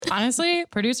Honestly,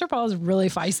 producer Paul is really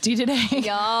feisty today.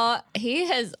 Y'all, he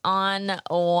is on one.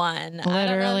 I don't know if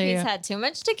Literally. he's had too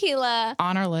much tequila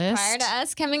On our list. prior to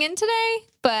us coming in today,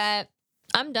 but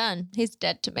I'm done. He's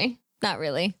dead to me. Not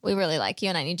really. We really like you,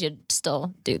 and I need you to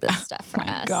still do this stuff for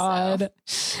us. God.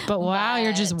 But wow,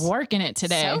 you're just But working it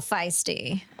today. So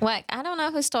feisty. What? I don't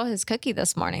know who stole his cookie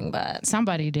this morning, but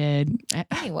Somebody did.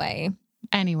 anyway,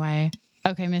 Anyway.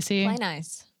 Okay, Missy. play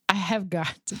nice. I have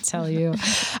got to tell you.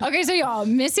 Okay, so y'all,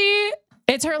 Missy,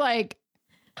 it's her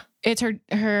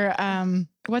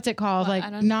what's it called? What? I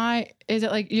don't- Is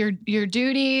it like your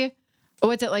duty?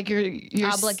 What's it like your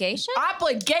Obligation?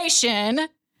 Obligation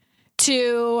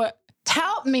to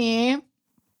help me,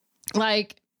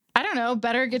 like, I don't know,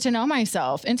 better get to know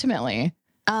myself intimately,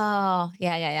 Oh,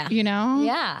 yeah. you know?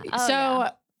 Yeah. Oh, So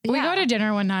yeah. we Yeah. go to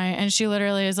dinner one night and she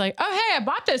literally is like, oh, hey, I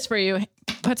bought this for you.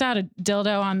 Puts out a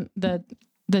dildo on the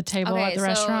table at the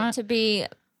restaurant. To be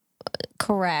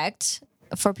correct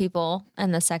for people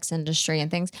in the sex industry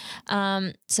and things,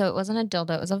 so it wasn't a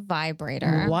dildo; it was a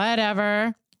vibrator.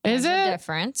 Whatever. Is There's a it?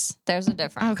 difference? There's a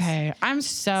difference. Okay. I'm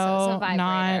So so it's a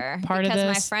vibrator not part of because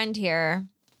this. my friend here,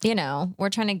 you know, we're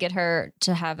trying to get her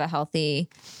to have a healthy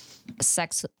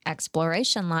sex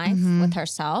exploration life Mm-hmm. with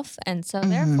herself, and so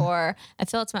therefore, I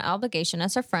feel it's my obligation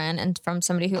as a friend and from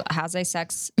somebody who has a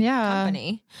sex Yeah.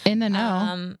 company. In the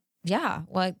know. Yeah,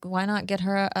 like why not get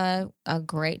her a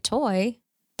great toy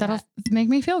That'll that make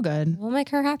me feel good. will make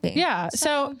her happy? Yeah.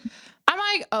 So I'm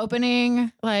like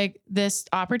opening like this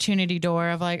opportunity door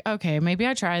of like, okay, maybe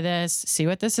I try this, see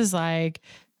what this is like.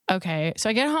 Okay. So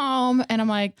I get home and I'm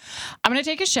like, I'm going to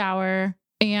take a shower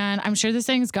and I'm sure this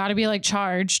thing's got to be like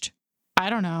charged. I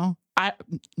don't know. I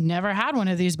never had one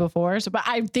of these before. So, but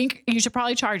I think you should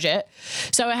probably charge it.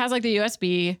 So it has like the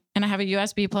USB and I have a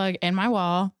USB plug in my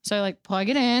wall. So I like plug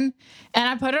it in and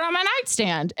I put it on my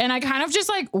nightstand and I kind of just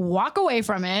like walk away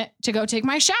from it to go take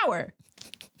my shower.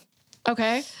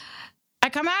 Okay. I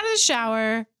come out of the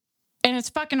shower and it's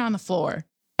fucking on the floor.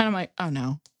 And I'm like, oh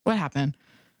no, what happened?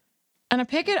 And I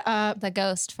pick it up, The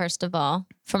ghost, first of all,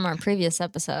 from our previous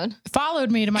episode.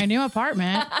 followed me to my new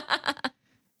apartment.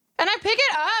 And I pick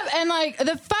it up and like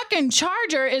the fucking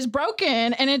charger is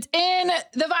broken and it's in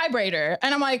the vibrator.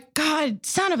 And I'm like, God,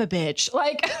 son of a bitch.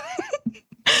 Like,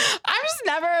 I'm just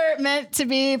never meant to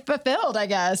be fulfilled, I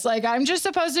guess. Like, I'm just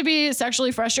supposed to be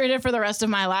sexually frustrated for the rest of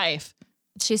my life.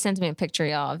 She sent me a picture,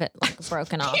 y'all, of it like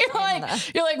broken off.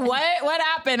 You're like, what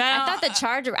happened? I thought the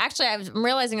charger. Actually, I was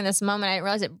realizing in this moment. I didn't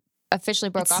realize it officially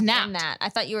broke off snapped. in that. I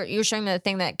thought you were showing me the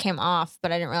thing that came off,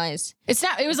 but I didn't realize it's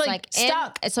not, it was it's like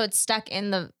stuck. so it's stuck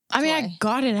in the. I mean, I toy.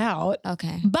 got it out,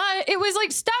 Okay. but it was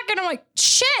like stuck. And I'm like,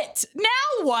 shit,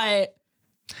 now what?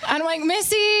 And I'm like,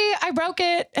 Missy, I broke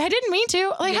it. I didn't mean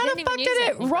to. Like, You how the didn't fuck even did use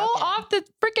it it. You roll broke it. off the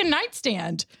freaking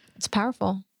nightstand? It's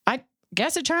powerful. I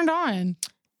guess it turned on.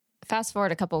 Fast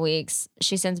forward a couple weeks,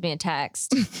 she sends me a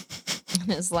text. And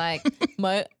it's like,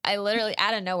 I literally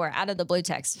out of nowhere, out of the blue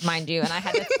text, mind you, and I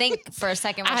had to think for a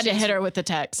second. I what had to she's hit her with the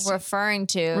text. referring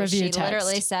to. Review She text.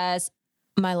 literally says,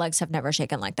 "My legs have never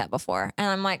shaken like that before," and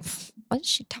I'm like, "What is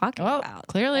she talking Well, about?"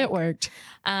 clearly it worked.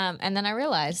 And then I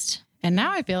realized. And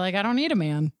now I feel like I don't need a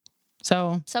man.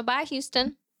 So So bye,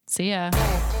 Houston. see ya.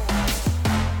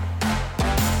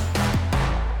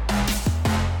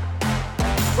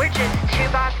 We're just two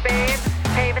boss babes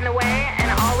paving the way,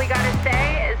 and all we gotta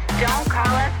say is don't call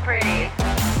us pretty.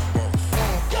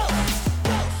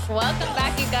 Welcome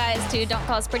back, you guys, to Don't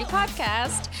Call Us Pretty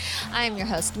podcast. I am your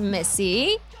host,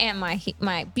 Missy, and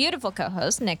my beautiful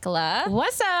co-host, Nicola.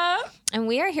 What's up? And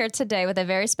we are here today with a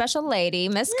very special lady,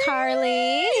 Miss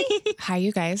Carly. Hi,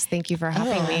 you guys. Thank you for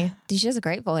having me. She has a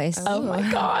great voice. Oh my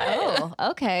God. Oh,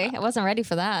 okay. I wasn't ready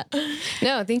for that.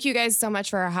 No, thank you guys so much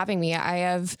for having me. I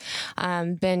have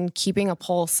been keeping a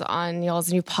pulse on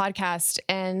y'all's new podcast,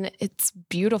 and it's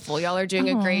beautiful. Y'all are doing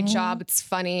a great job. It's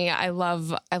funny. I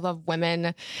love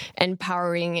women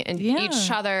empowering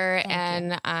each other,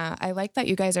 and I like that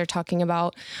you guys are talking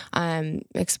about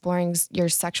exploring your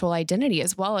sexual identity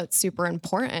as well. It's super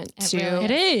important to really It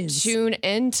is. tune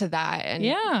into that, and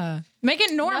Yeah. Make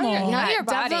it normal. Know your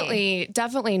body.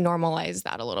 definitely normalize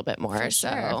that a little bit more.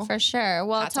 For sure.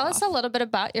 Well, hats tell us a off. little bit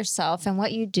about yourself and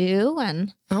what you do.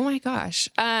 And Oh my gosh.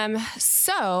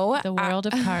 So The world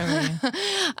of Carly.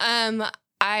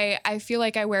 I feel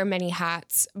like I wear many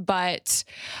hats, but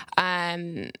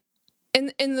in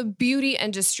the beauty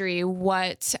industry,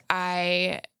 what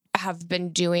I have been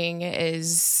doing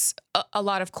is a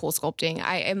lot of cool sculpting.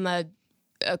 I am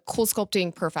a cool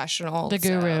sculpting professional. The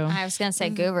guru. I was gonna say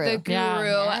guru. The guru.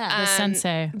 Yeah. The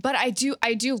sensei. But I do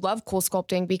love cool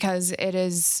sculpting because it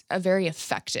is a very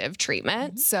effective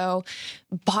treatment. So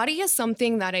body is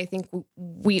something that I think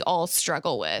we all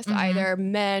struggle with, either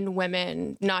men,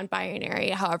 women, non-binary,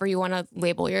 however you want to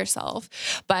label yourself.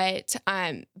 But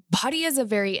body is a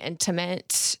very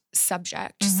intimate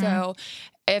subject. So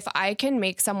if I can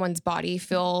make someone's body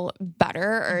feel better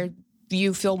or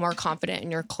you feel more confident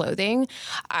in your clothing,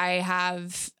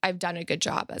 I've done a good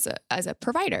job as a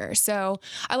provider. So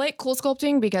I like cool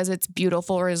sculpting because it's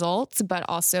beautiful results, but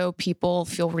also people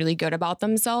feel really good about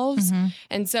themselves.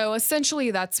 And so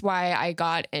essentially that's why I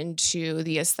got into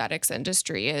the aesthetics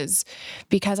industry, is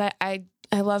because I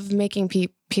love making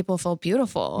people feel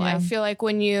beautiful. Yeah. I feel like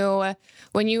when you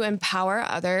empower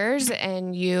others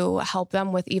and you help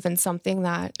them with even something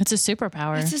that It's a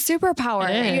superpower. it's a superpower,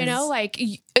 It you know, is. like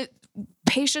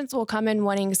patients will come in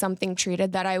wanting something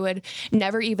treated that I would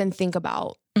never even think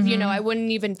about. You know, I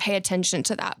wouldn't even pay attention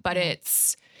to that, but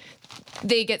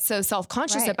they get so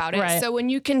self-conscious Right. about it. Right. So when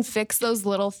you can fix those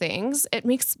little things, it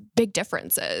makes big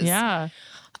differences. Yeah.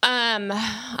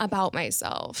 About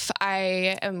myself,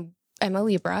 I'm a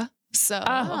Libra. So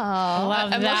I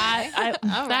love that.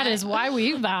 That is why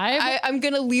we vibe. I'm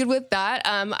going to lead with that.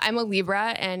 I'm a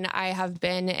Libra, and I have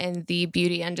been in the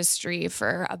beauty industry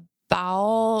for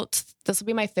this will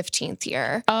be my 15th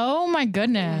year. Oh my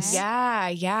goodness.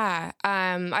 Yeah.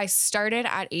 I started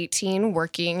at 18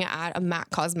 working at a MAC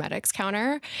Cosmetics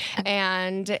counter,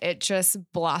 and it just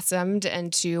blossomed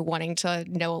into wanting to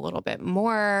know a little bit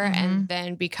more and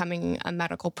then becoming a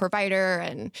medical provider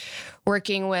and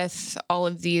working with all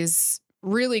of these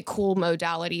really cool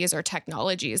modalities or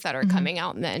technologies that are coming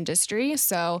out in the industry.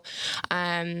 So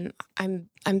I'm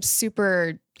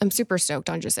super stoked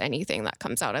on just anything that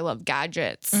comes out. I love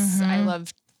gadgets. I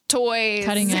love toys,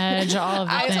 Cutting edge, all of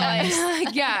the things.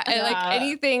 I like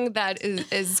anything that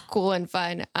is cool and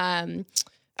fun.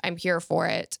 I'm here for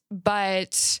it.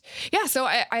 But yeah, so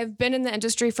I've been in the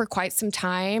industry for quite some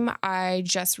time. I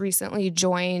just recently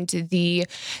joined the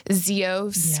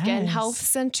Zio Skin Yes. Health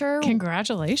Center.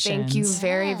 Congratulations. Thank you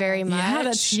very, very much. Yeah,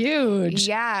 that's huge.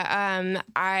 Yeah,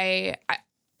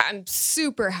 I'm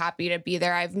super happy to be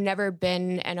there. I've never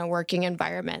been in a working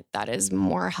environment that is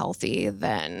more healthy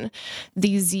than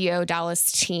the Zio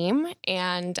Dallas team.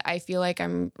 And I feel like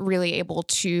I'm really able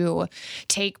to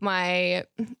take my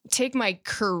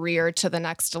career to the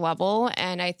next level.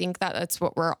 And I think that that's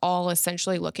what we're all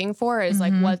essentially looking for, is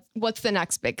like, what's the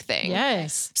next big thing?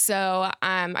 Yes. So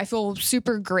I feel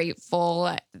super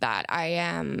grateful that I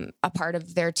am a part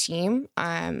of their team.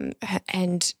 And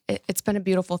it's been a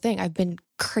beautiful thing. I've been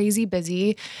crazy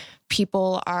busy.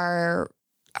 People are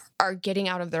getting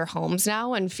out of their homes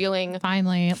now and feeling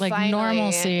Finally,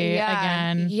 normalcy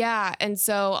again. Yeah. And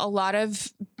so a lot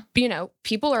of,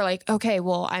 people are like, okay,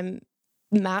 well, I'm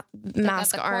mask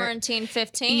aren't. Quarantine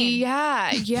 15.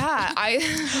 Yeah.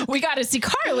 We got to see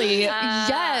Carly.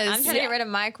 Yes. I'm trying to get rid of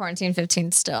my quarantine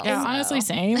 15 still. Yeah, so. honestly,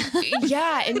 same.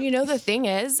 Yeah. And the thing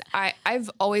is, I've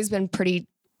always been pretty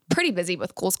busy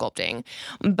with cool sculpting,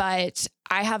 but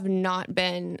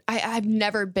I've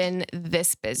never been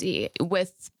this busy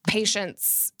with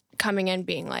patients coming in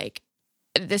being like,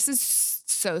 this is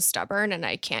so stubborn and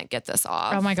I can't get this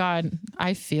off. Oh my God.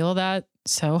 I feel that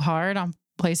so hard on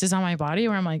places on my body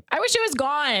where I'm like, I wish it was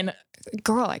gone.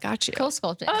 Girl, I got you. Cool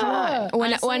sculpting. Come on.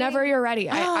 Honestly, Whenever you're ready,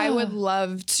 I would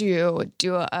love to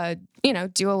do a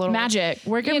little Magic.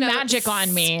 Working magic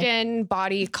on me. Skin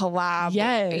body collab.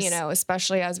 Yes.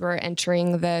 Especially as we're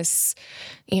entering this,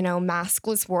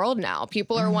 maskless world now.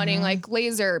 People are wanting like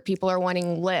laser. People are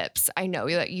wanting lips. I know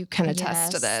that you can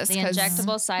attest to this. The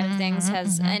injectable side of things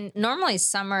and normally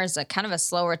summer is a kind of a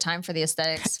slower time for the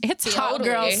aesthetics. It's hot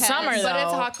girl summer, though. But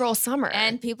it's hot girl summer.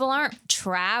 And people aren't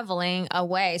traveling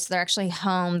away. So they're actually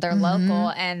home. They're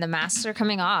local and the masks are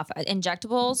coming off.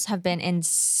 Injectables have been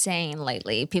insane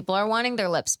lately. People are wanting their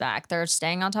lips back. They're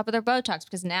staying on top of their Botox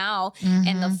because now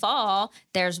in the fall,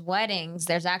 there's weddings,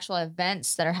 there's actual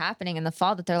events that are happening in the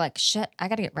fall that they're like, shit, I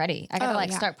got to get ready. I got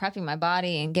to start prepping my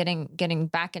body and getting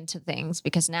back into things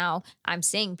because now I'm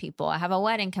seeing people. I have a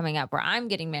wedding coming up where I'm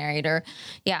getting married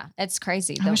it's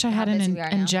crazy. I wish I had an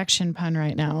injection. injection pun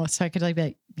right now so I could be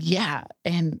like, yeah.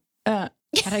 And, but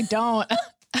I don't.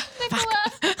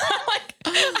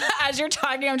 As you're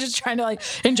talking, I'm just trying to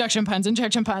injection puns. I'm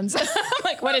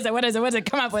like, what is it?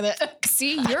 Come up with it.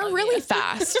 See, you're really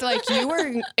fast. Like you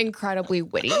were incredibly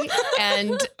witty,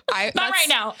 and Not right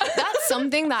now. That's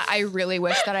something that I really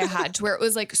wish that I had, to where it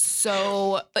was like it's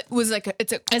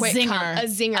a quick zinger. a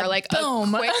zinger, like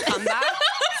boom. a quick comeback.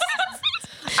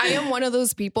 I am one of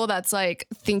those people that's like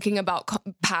thinking about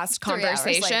past 3 hours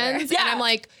later. conversations. Yeah. And I'm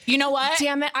like, You know what?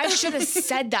 damn it, I should have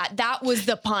said that. That was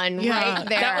the pun right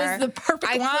there. That was the perfect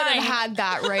I could line. have had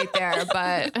that right there,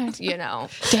 but you know,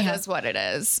 Damn. it is what it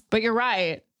is. But you're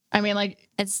right. I mean, like,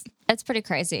 It's pretty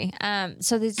crazy.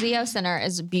 So the Zeo Center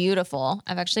is beautiful.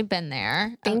 I've actually been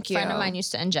there. Thank A friend you. of mine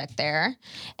used to inject there,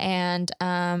 and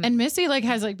and Missy like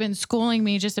has like been schooling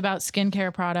me just about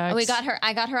skincare products.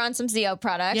 I got her on some Zeo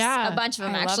products. Yeah. a bunch of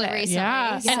them I love actually it. recently.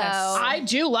 Yeah. So And I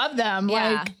do love them. Yeah.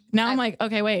 Like now I'm like,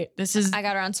 okay, wait, this is I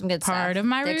got her on some good part stuff. of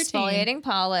my the routine. exfoliating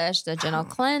polish, the gentle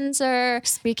cleanser.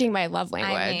 Speaking my love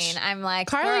language. I mean, I'm like,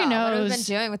 Carly girl, what have you knows-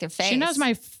 been doing with your face? She knows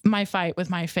my fight with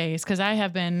my face because I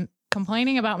have been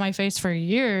complaining about my face for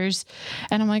years.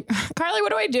 And I'm like, Carly, what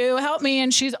do I do? Help me.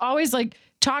 And she's always like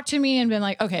talked to me and been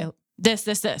like, okay, this.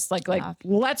 Like, Yeah.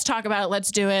 let's talk about it.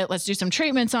 Let's do it. Let's do some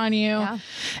treatments on you. Yeah.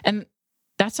 And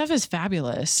that stuff is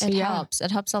fabulous. It Yeah. helps.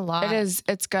 It helps a lot. It is.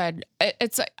 It's good.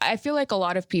 It's. I feel like a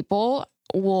lot of people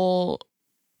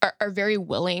are very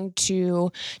willing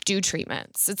to do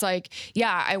treatments. It's like,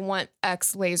 yeah, I want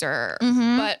X laser,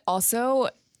 Mhm. but also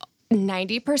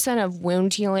 90% of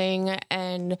wound healing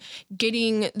and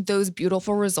getting those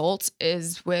beautiful results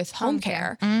is with home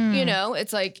care. Mm. You know,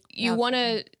 it's like you Yep. want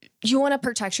to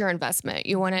protect your investment.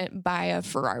 You want to buy a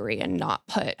Ferrari and not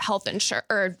put health insurance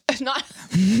or not.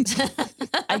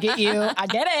 I get you. I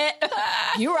get it.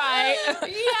 You're right.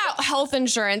 Yeah, health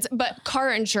insurance, but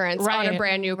car insurance on Right. a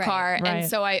brand new Right. car. Right. And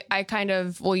so I kind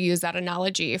of will use that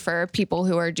analogy for people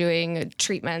who are doing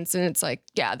treatments. And it's like,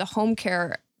 yeah, the home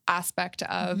care aspect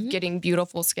of getting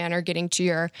beautiful skin or getting to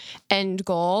your end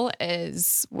goal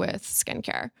is with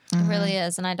skincare. It really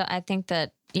is, and I think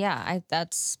that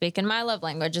that's speaking my love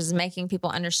language is making people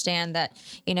understand that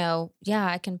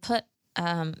I can put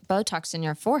Botox in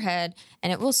your forehead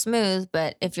and it will smooth,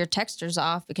 but if your texture's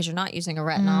off because you're not using a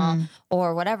retinol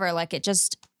or whatever, like it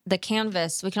just the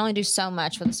canvas, we can only do so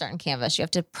much with a certain canvas. You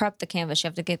have to prep the canvas, you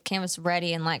have to get canvas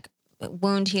ready and like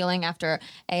wound healing after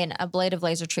an ablative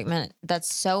laser treatment.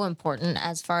 That's so important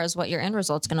as far as what your end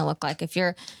result's going to look like. If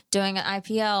you're doing an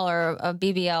IPL or a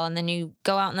BBL and then you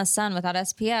go out in the sun without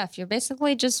SPF, you're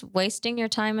basically just wasting your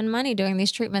time and money doing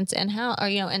these treatments in-house or,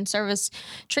 in service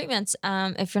treatments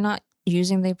if you're not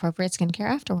using the appropriate skincare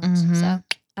afterwards. So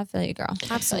I feel you, girl. I feel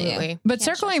you. Absolutely. But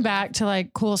Can't circling stress back to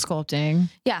like cool sculpting.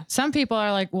 Yeah. Some people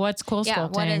are like, what's cool Yeah,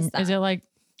 sculpting? what is that? Is it like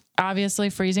obviously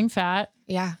freezing fat?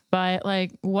 Yeah. But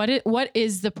like, what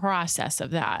is the process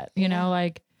of that? You know,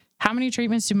 like how many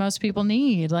treatments do most people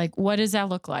need? Like, what does that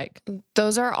look like?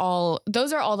 Those are all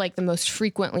like the most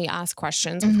frequently asked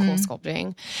questions with cool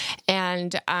sculpting.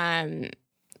 And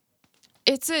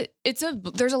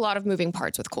there's a lot of moving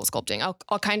parts with cool sculpting.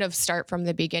 I'll kind of start from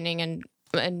the beginning and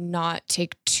not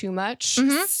take too much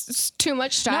too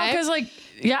much No, time. because like,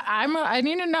 yeah, I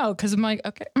need to know because I'm like,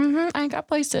 okay, I got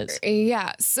places.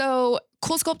 Yeah. So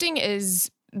cool sculpting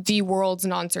is the world's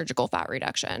non-surgical fat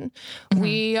reduction.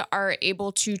 We are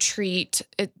able to treat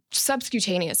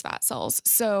subcutaneous fat cells.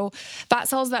 So fat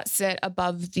cells that sit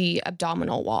above the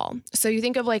abdominal wall. So you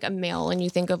think of like a male and you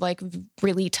think of like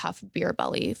really tough beer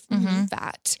belly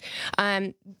fat.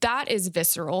 That is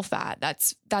visceral fat.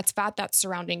 That's fat that's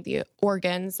surrounding the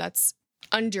organs. That's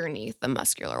underneath the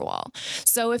muscular wall.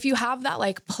 So if you have that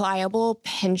like pliable,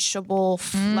 pinchable,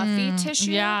 fluffy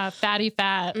tissue, Yeah, fatty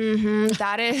fat.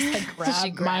 that is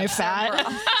Grab my fat.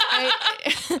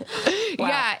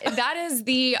 yeah, that is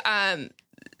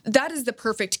the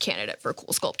perfect candidate for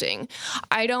cool sculpting.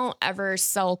 I don't ever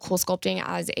sell cool sculpting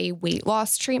as a weight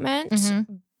loss treatment,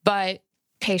 but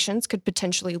patients could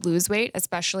potentially lose weight,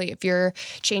 especially if you're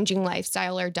changing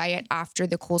lifestyle or diet after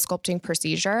the cool sculpting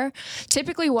procedure.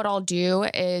 Typically what I'll do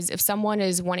is if someone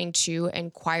is wanting to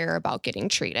inquire about getting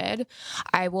treated,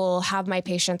 I will have my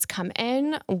patients come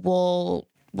in, we'll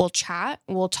chat,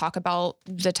 we'll talk about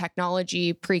the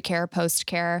technology, pre-care,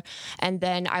 post-care, and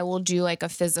then I will do like a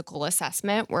physical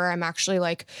assessment where I'm actually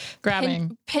like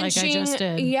Grabbing, pinching, like I just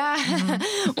did. yeah,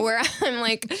 where I'm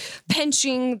like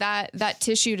pinching that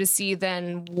tissue to see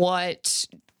then what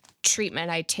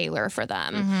treatment I tailor for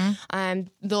them.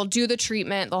 They'll do the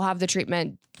treatment, they'll have the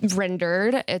treatment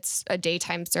rendered. It's a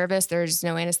daytime service. There's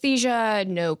no anesthesia,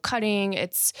 no cutting.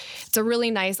 It's a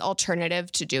really nice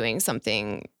alternative to doing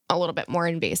something a little bit more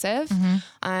invasive.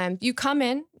 You come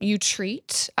in, you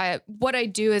treat. What I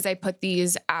do is I put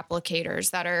these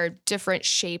applicators that are different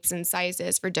shapes and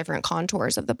sizes for different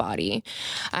contours of the body.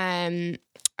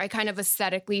 I kind of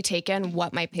aesthetically take in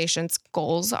what my patient's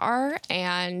goals are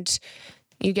and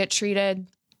you get treated.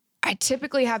 I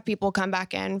typically have people come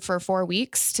back in for 4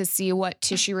 weeks to see what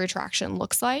tissue retraction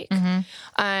looks like.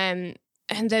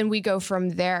 then we go from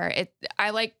there. I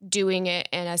like doing it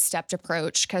in a stepped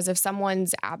approach, because if someone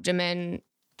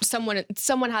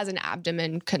has an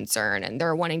abdomen concern and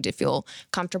they're wanting to feel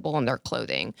comfortable in their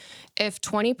clothing, if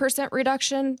 20%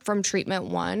 reduction from treatment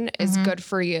 1 is good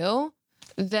for you,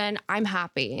 then I'm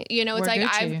happy. You know, it's We're like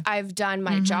Gucci. I've done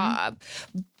my job.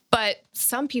 But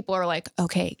some people are like,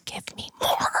 okay, give me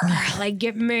more. Like,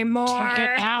 give me more.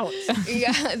 Get out.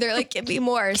 Yeah, they're like, give me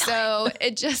more. So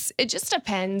it just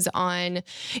depends on,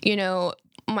 you know,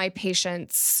 my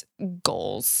patient's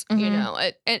goals, you know,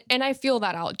 and I feel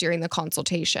that out during the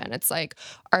consultation. It's like,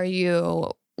 are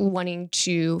you wanting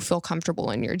to feel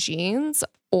comfortable in your jeans,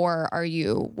 or are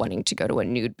you wanting to go to a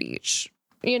nude beach?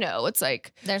 You know, it's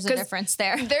like, There's a 'cause difference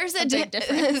there. There's a big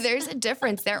difference. There's a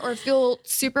difference there, or feel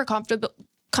super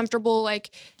comfortable like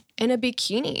in a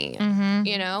bikini,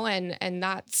 you know, and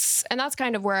that's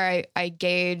kind of where I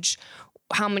gauge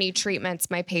how many treatments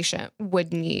my patient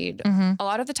would need. A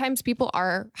lot of the times people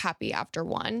are happy after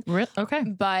one, Okay.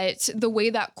 but the way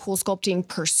that Cool Sculpting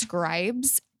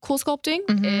prescribes cool sculpting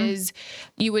is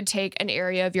you would take an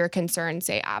area of your concern,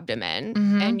 say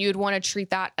abdomen, and you'd want to treat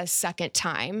that a second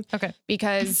time. Okay.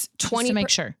 Because Just to make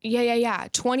sure. Yeah.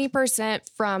 20%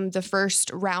 from the first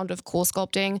round of cool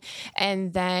sculpting,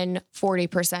 and then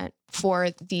 40% for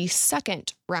the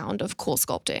second round of cool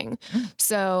sculpting.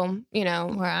 So, you know,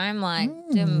 Where I'm like,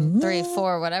 do 3,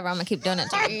 4, whatever. I'm gonna keep doing it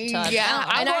till it's yeah,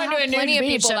 out. and I have plenty of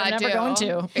people that I'm never do. going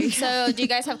to. So, do you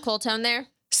guys have cool tone there?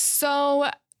 So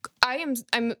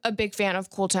I'm a big fan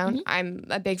of Cool Tone. I'm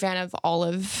a big fan of all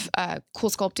of Cool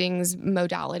Sculpting's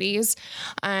modalities.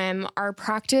 Our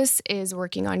practice is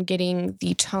working on getting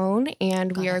the tone,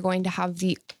 and we are going to have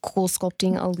the Cool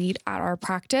Sculpting Elite at our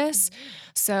practice.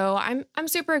 So I'm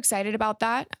super excited about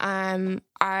that.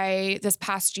 This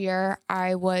past year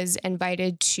I was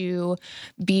invited to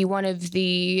be one of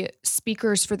the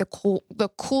speakers for the Cool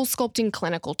Sculpting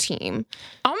clinical team.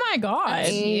 Oh my God.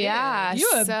 Yeah. You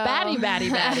a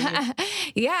baddie.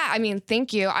 Yeah, I mean,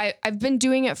 thank you. I've been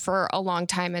doing it for a long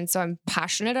time, and so I'm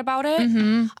passionate about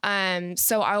it.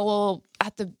 So I will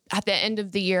at the end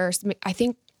of the year, I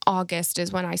think August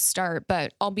is when I start,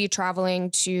 but I'll be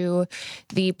traveling to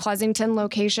the Pleasanton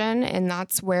location, and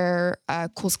that's where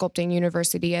Cool Sculpting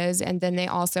University is. And then they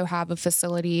also have a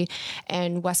facility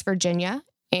in West Virginia.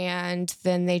 And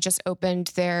then they just opened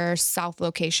their South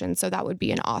location. So that would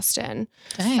be in Austin.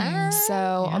 Dang. So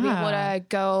I'll be able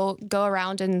to go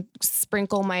around and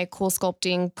sprinkle my Cool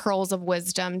Sculpting pearls of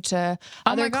wisdom to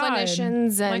Oh other my God.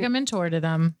 clinicians. And Like a mentor to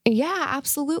them. yeah,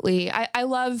 absolutely.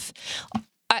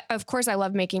 Of course, I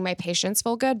love making my patients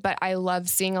feel good, but I love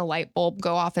seeing a light bulb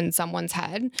go off in someone's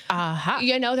head.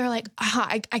 You know, they're like,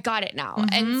 I got it now.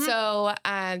 And so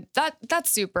that's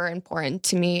super important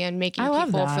to me, and making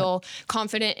people feel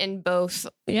confident in both,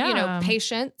 you know,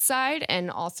 patient side and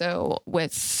also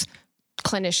with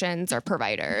clinicians or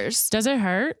providers. Does it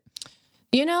hurt?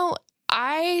 You know,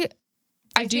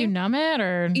 Do you numb it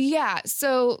or? Yeah.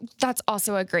 So that's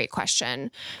also a great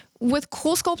question. With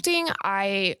Cool Sculpting,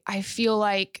 I feel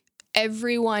like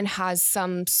everyone has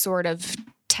some sort of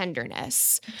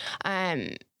tenderness.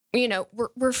 You know,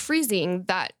 we're freezing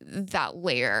that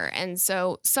layer. And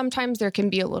so sometimes there can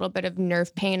be a little bit of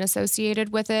nerve pain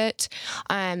associated with it.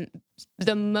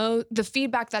 The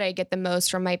feedback that I get the most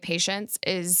from my patients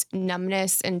is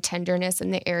numbness and tenderness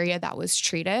in the area that was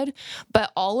treated.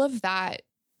 But all of that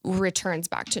returns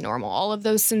back to normal. All of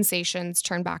those sensations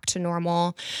turn back to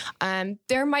normal.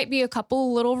 There might be a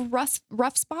couple little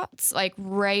rough spots, like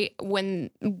right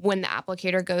when the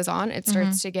applicator goes on, it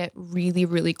starts to get really,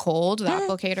 really cold. The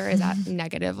applicator is at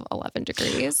negative 11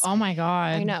 degrees. Oh my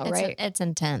God. I know, right? It's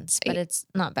intense, but it's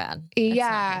not bad. It's Yeah,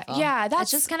 not painful. yeah, that's-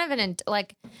 it's just kind of an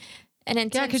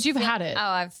intense. Yeah, 'cause you've had it. Oh,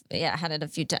 I've had it a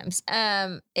few times.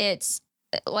 It's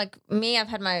like me. I've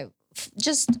had my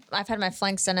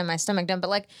flanks done and my stomach done, but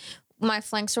like my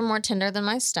flanks are more tender than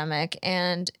my stomach.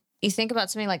 And you think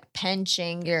about something like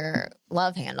pinching your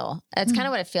love handle. That's kind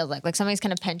of what it feels like. Like somebody's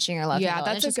kind of pinching your love handle. Yeah, and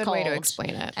that's it's a just good way to cold. explain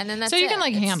it. And then that's So you can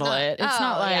like It's handle it. It's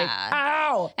not like,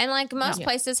 ow. And like most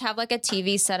places have like a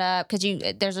TV set up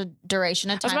because there's a duration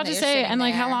of I was time. about to that you're say, sitting and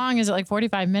like how there. long is it? Like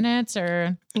 45 minutes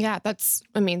or? Yeah,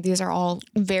 these are all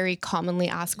very commonly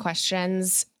asked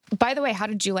questions. By the way, how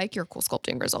did you like your Cool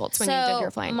Sculpting results when you did your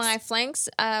flanks? My flanks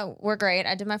were great.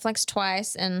 I did my flanks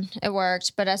twice and it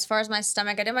worked. But as far as my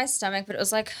stomach, I did my stomach, but it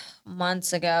was like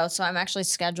months ago. So I'm actually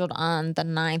scheduled on the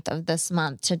 9th of this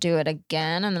month to do it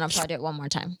again. And then I'll probably do it one more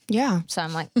time. Yeah. So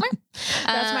I'm like,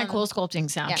 That's my Cool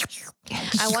Sculpting sound. yeah.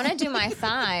 I want to do my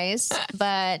thighs,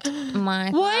 but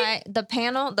the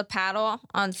paddle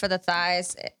on for the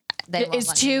thighs, they won't It's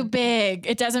let too me. big.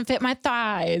 It doesn't fit my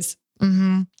thighs.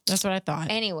 That's what I thought.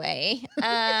 Anyway,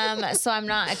 so I'm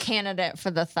not a candidate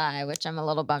for the thigh, which I'm a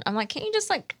little bummed. I'm like, can you just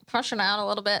like push it out a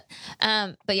little bit?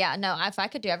 But yeah, no, if I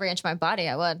could do every inch of my body,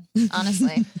 I would,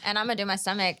 honestly. And I'm gonna do my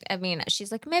stomach. I mean,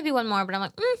 she's like, maybe one more, but I'm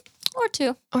like, or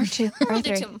two. Or two. Or I'll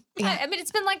do three. two. I mean,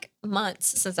 it's been like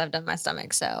months since I've done my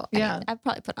stomach, so Yeah. I've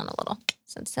probably put on a little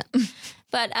since then.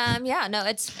 But yeah, no,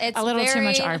 it's A little too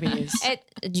much very- Arby's.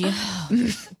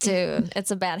 Dude,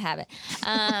 it's a bad habit.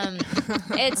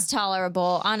 It's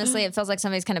tolerable. Honestly, it feels like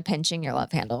somebody's kind of pinching your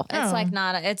love handle. It's Oh. like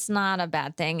it's not a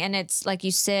bad thing. And it's like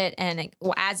you sit and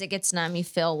as it gets numb, you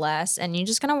feel less and you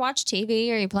just kind of watch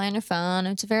TV or you play on your phone.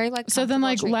 It's a very like, So then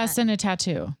like comfortable less than a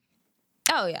tattoo. treatment.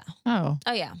 Oh yeah. Oh.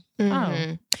 Yeah.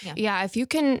 Mhm. Yeah. Yeah. If you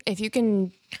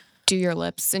can do your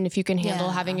lips and if you can handle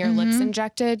Yeah. having your lips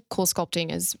injected, Cool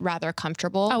Sculpting is rather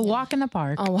comfortable. A walk in the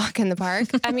park. A walk in the park.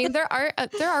 I mean, there are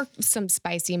some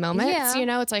spicy moments. Yeah. You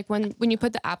know, it's like when you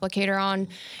put the applicator on,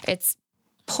 it's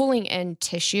pulling in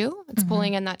tissue. It's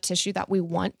pulling in that tissue that we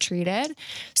want treated.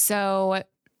 So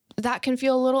that can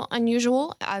feel a little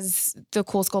unusual as the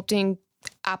Cool Sculpting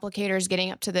applicator is getting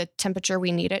up to the temperature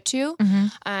we need it to.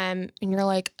 And you're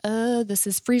like, this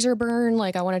is freezer burn.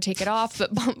 Like I want to take it off.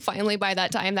 But finally by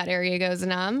that time, that area goes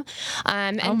numb.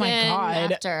 And Oh my then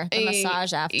God. After the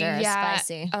massage after is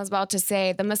spicy. I was about to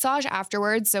say the massage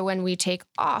afterwards. So when we take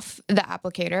off the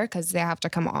applicator, because they have to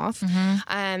come off,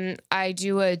 I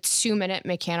do a 2-minute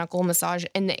mechanical massage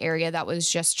in the area that was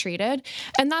just treated.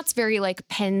 And that's very like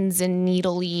pins and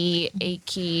needly,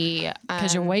 achy.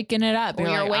 Because you're waking it up. You're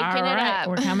like, waking "All it right, up."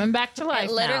 We're coming back to life.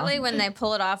 Literally, now. when they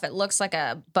pull it off, it looks like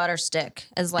a butter stick.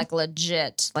 Is like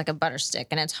legit, like a butter stick,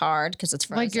 and it's hard because it's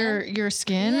frozen. Like your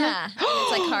skin. yeah,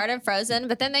 it's like hard and frozen.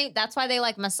 But then that's why they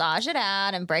like massage it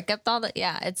out and break up all the.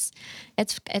 Yeah, it's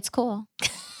cool.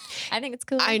 I think it's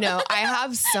cool. I know. I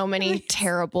have so many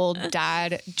terrible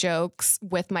dad jokes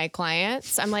with my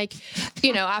clients. I'm like,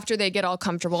 you know, after they get all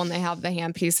comfortable and they have the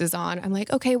hand pieces on, I'm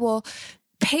like, okay, well,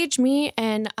 page me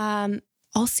and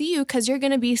I'll see you because you're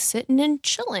gonna be sitting and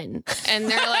chilling. And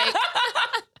they're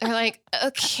like,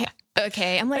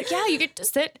 okay. I'm like, yeah, you get to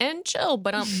sit and chill,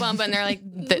 but and they're like,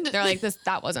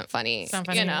 that wasn't funny. It's not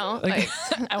funny. You know, Like,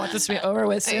 I want this to be over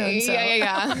with soon. So.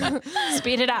 yeah.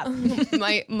 Speed it up.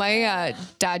 My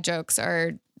dad jokes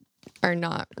are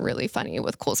not really funny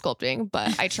with Cool Sculpting,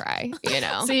 but I try, you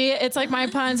know. See, it's like my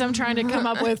puns I'm trying to come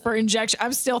up with for injection.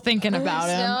 I'm still thinking about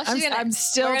them. I'm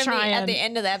still we're gonna be trying. at the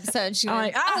end of the episode, she's I'm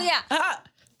like, like, oh yeah,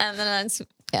 and then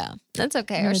that's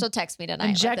okay. Or she'll text me tonight.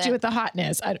 inject you with the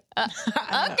hotness. Okay.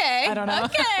 I don't know.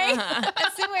 Okay. I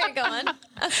see where you're going.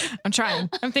 I'm trying.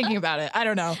 I'm thinking about it. I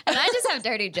don't know. And I just have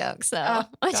dirty jokes, so I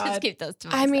God. just keep those to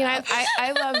myself. I mean,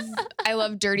 I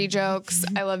love dirty jokes.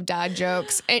 I love dad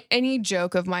jokes. Any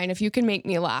joke of mine, if you can make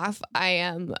me laugh,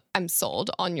 I'm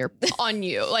sold on you.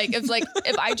 Like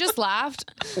if I just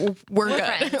laughed, we're good.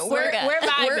 friends. We're good.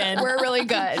 vibing. We're really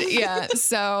good. Yeah.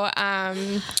 So,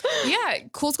 yeah,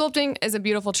 Cool Sculpting is a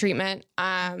beautiful treatment.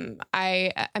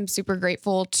 I'm super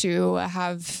grateful to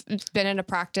have been in a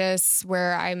practice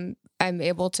where I'm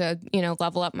able to, you know,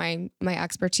 level up my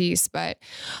expertise, but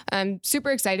I'm super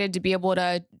excited to be able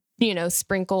to, you know,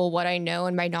 sprinkle what I know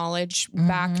and my knowledge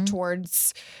back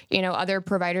towards, you know, other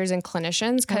providers and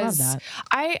clinicians. I love Cause that.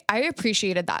 I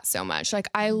appreciated that so much. Like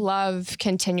I love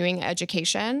continuing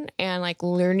education and like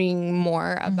learning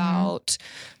more about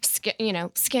skin,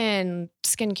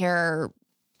 skincare,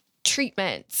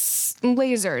 treatments,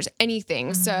 lasers,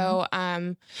 anything. So,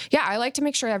 yeah, I like to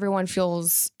make sure everyone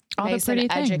feels All the nice pretty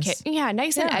and educated. things. Yeah,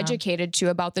 nice and Yeah. educated too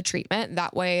about the treatment.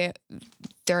 That way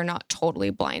they're not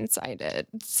totally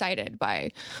blindsided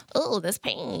by, oh, this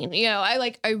pain. You know,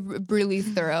 I really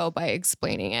thorough by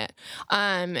explaining it.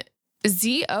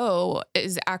 ZO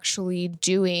is actually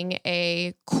doing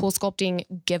a Cool Sculpting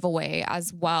giveaway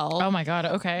as well. Oh my God.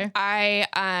 Okay.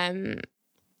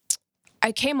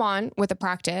 I came on with a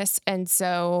practice, and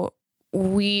so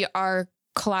we are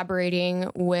collaborating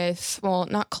with, well,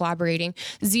 not collaborating.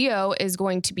 ZO is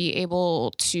going to be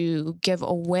able to give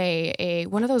away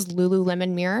one of those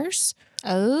Lululemon mirrors.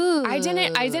 Oh, I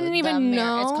didn't even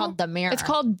know. It's called the mirror. It's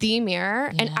called the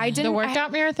mirror, and I didn't. The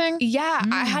workout mirror thing? Yeah,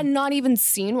 I had not even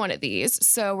seen one of these.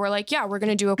 So we're like, yeah, we're going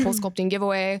to do a Cool Sculpting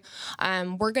giveaway.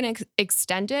 We're going to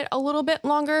extend it a little bit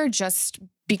longer just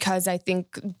because I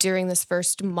think during this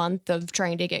first month of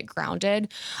trying to get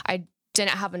grounded, I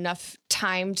didn't have enough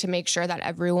time to make sure that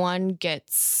everyone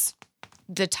gets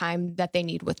the time that they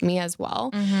need with me as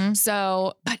well.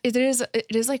 So, but it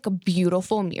is like a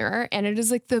beautiful mirror, and it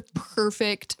is like the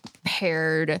perfect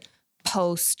paired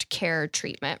post-care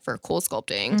treatment for Cool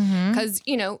Sculpting. Because,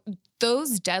 you know,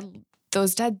 those dead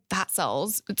those dead fat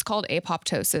cells, it's called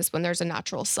apoptosis when there's a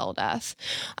natural cell death.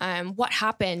 What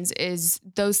happens is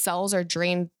those cells are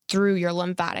drained through your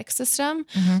lymphatic system.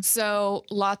 So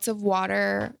lots of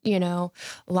water,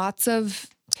 lots of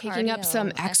taking up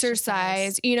some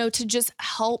exercise, to just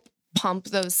help pump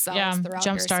those cells throughout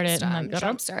your system.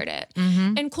 Jumpstart it.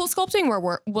 And Cool Sculpting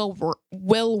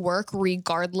will work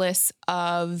regardless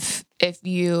of if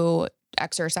you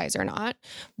exercise or not.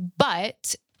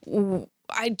 But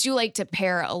I do like to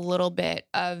pair a little bit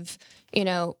of,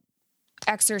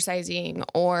 exercising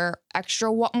or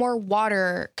more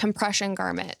water compression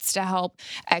garments to help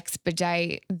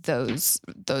expedite those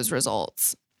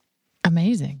results.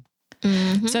 Amazing.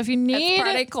 So if you need,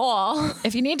 Pretty cool.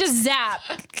 if you need to zap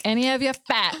any of your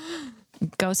fat,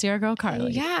 go see our girl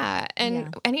Carly. Yeah.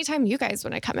 And anytime you guys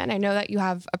want to come in, I know that you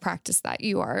have a practice that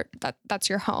that's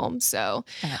your home. So,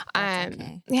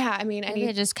 okay. yeah, I mean, Maybe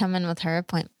I just come in with her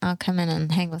appointment. I'll come in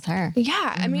and hang with her.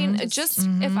 yeah, I mean, just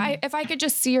if I could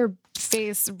just see your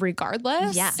face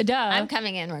regardless. Yeah. Duh. I'm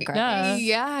coming in regardless.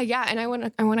 Duh. Yeah. And I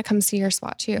want to come see your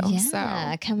spot too. Yeah,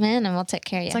 So. come in and we'll take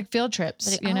care of you. It's like field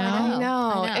trips, I know? I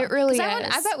know. It really is.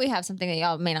 I bet we have something that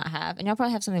y'all may not have, and y'all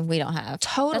probably have something we don't have.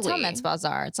 Totally. That's how med spas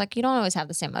are. It's like you don't always have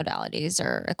the same modalities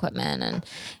or equipment,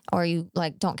 or you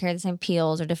like don't carry the same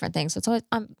peels or different things. So it's always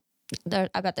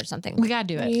I bet there's something. We gotta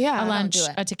do it. Yeah. A lunch, do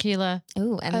it. a tequila.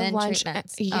 Ooh, and A then lunch,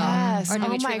 treatments. yes. Or do we Oh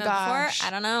my treatment gosh. before?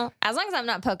 I don't know. As long as I'm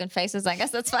not poking faces, I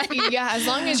guess that's fine. Yeah, as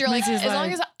long as you're like, Lindsay's as long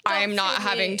like, as I'm not feed me.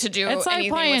 having to do It's like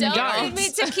anything playing with darts. Don't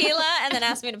darts. feed me tequila and then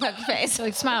ask me to poke your face.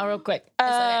 Like smile real quick.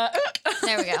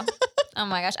 There we go. Oh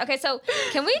my gosh. Okay, so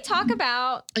can we talk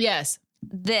about Yes.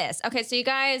 this? Okay, so you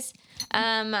guys,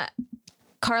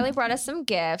 Carly brought us some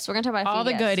gifts. We're gonna talk about a few All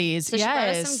the gifts. goodies. So she brought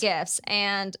us some Yes. gifts,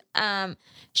 and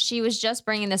she was just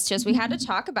bringing this to us. We had to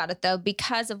talk about it though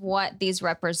because of what these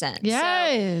represent.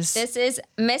 Yes. So this is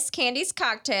Miss Candy's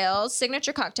cocktails,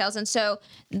 signature cocktails, and so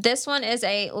this one is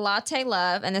a latte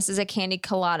love, and this is a candy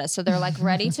colada. So they're like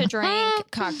ready to drink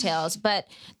cocktails, but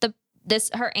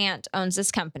her aunt owns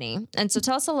this company. And so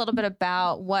tell us a little bit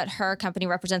about what her company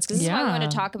represents. Cause this is why we want to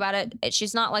talk about it.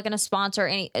 She's not like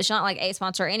she's not like a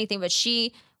sponsor or anything, but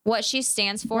what she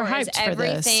stands for We're is hyped for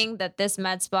everything that this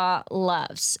med spa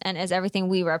loves and is everything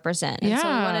we represent. And so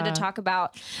we wanted to talk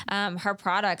about her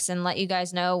products and let you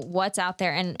guys know what's out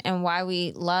there and why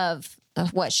we love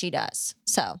what she does.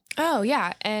 So, Oh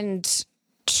yeah, and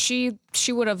she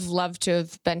would have loved to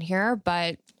have been here,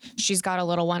 but she's got a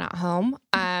little one at home.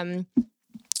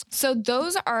 So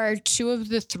those are two of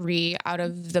the three out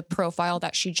of the profile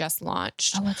that she just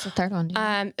launched. what's the third one?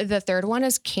 The third one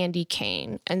is Candy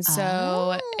Cane. And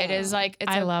so it is like,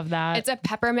 I love that. It's a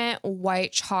peppermint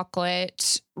white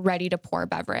chocolate ready to pour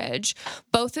beverage.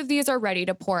 Both of these are ready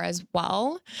to pour as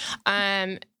well.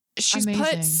 She's Amazing.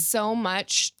 put so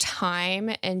much time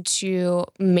into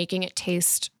making it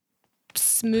taste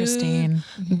smooth, Pristine.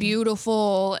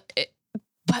 beautiful.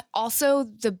 But also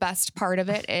the best part of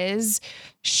it is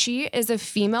she is a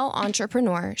female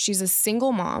entrepreneur. She's a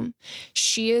single mom.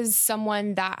 She is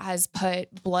someone that has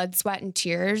put blood, sweat, and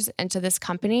tears into this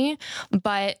company.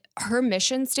 But her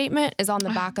mission statement is on the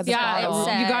back of the bottle.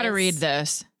 it You got to says- read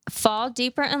this. Fall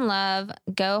deeper in love,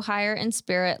 go higher in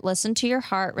spirit, listen to your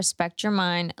heart, respect your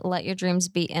mind, let your dreams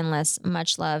be endless.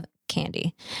 Much love,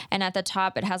 Candy. And at the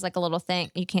top, it has like a little thing.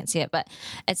 You can't see it, but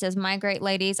it says, "My great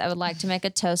ladies, I would like to make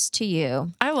a toast to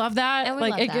you." I love that. And we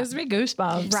Like love it that. gives me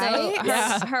goosebumps. So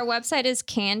Yeah. her website is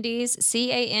Candy's,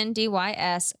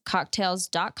 CANDYS,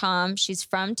 cocktails.com. She's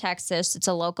from Texas. It's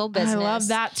a local business. I love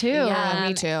that too. Yeah.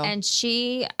 me too. And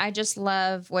I just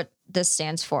love what this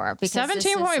stands for. Because this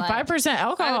is 17.5%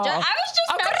 alcohol. I was just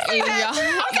about to say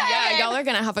that. Yeah, y'all are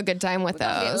gonna have a good time with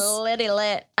those. Litty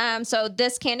lit. So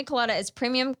this candy colada is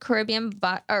premium Caribbean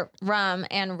rum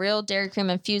and real dairy cream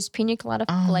infused pina colada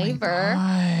flavor.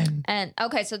 God. And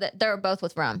okay, so they're both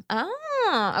with rum.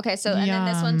 Oh, okay. So and then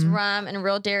this one's Yum. rum and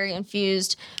real dairy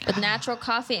infused with natural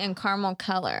coffee and caramel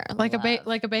color. Like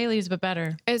Love. a Bailey's, but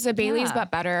better. It's a Bailey's, Yeah,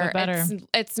 but better. but better.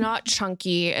 It's not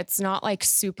chunky. It's not like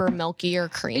super milky or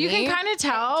creamy. You can kind of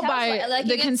tell tells, by like,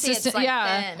 you the can see it's, consistent,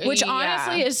 like, thin. which Yeah.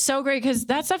 honestly is so great because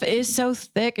that stuff is so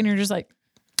thick, and you're just like,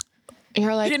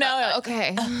 You're like, You know,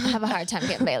 okay. I have a hard time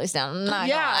getting Bailey's down. I'm not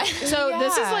yeah. gonna lie. So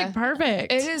this is Yeah. like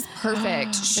perfect. It is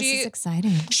perfect. This is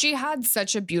exciting. She had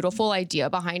such a beautiful idea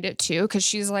behind it too, because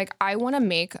she's like, I want to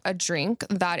make a drink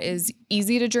that is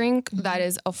easy to drink, that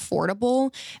is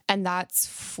affordable, and that's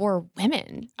for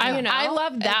women. I you know?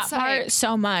 love that It's part like-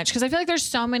 so much because I feel like there's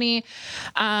so many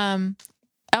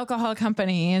alcohol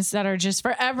companies that are just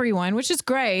for everyone, which is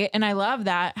great, and I love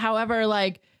that. However,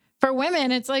 like for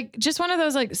women, it's like just one of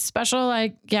those like special,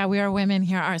 like, yeah, we are women,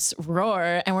 here our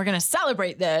roar, and we're going to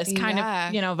celebrate this kind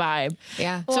Yeah. of, vibe.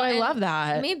 Yeah. So I and love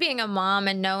that. Me being a mom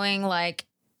and knowing like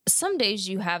some days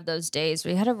you have those days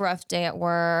where you had a rough day at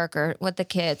work or with the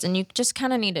kids and you just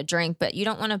kind of need a drink, but you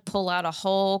don't want to pull out a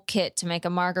whole kit to make a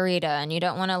margarita, and you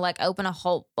don't want to like open a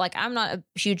whole, like I'm not a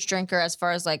huge drinker as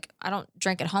far as like, I don't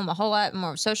drink at home a whole lot, I'm more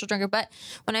of a social drinker, but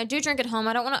when I do drink at home,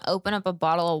 I don't want to open up a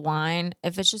bottle of wine.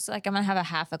 If it's just like, I'm going to have a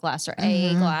half a glass or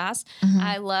a glass.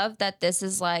 I love that this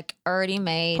is like already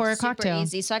made. Pour a super cocktail.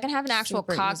 easy. So I can have an actual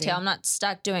Super cocktail. easy. I'm not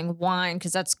stuck doing wine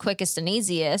because that's quickest and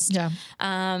easiest. Yeah.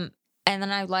 And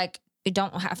then I like, you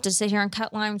don't have to sit here and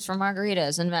cut limes for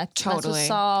margaritas and mess with Totally.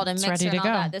 salt and It's mix it ready and to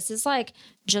all go. that. This is like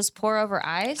just pour over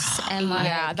ice and like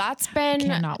Yeah, that's been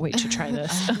Cannot wait to try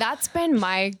this. that's been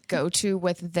my go-to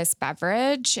with this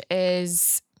beverage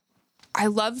is I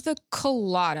love the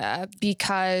colada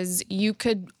because you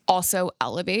could also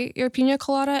elevate your pina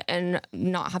colada and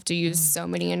not have to use so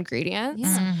many ingredients.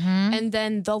 Mm-hmm. And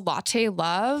then the latte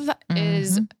love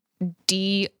is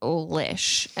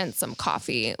delish and some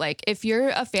coffee. Like if you're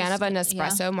a fan of an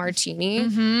espresso martini,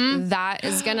 that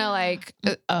is gonna like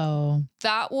Oh,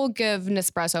 that will give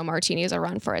Nespresso martinis a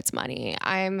run for its money.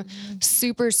 I'm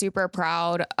super, super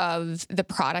proud of the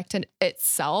product in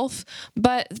itself,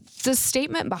 but the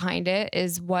statement behind it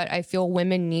is what I feel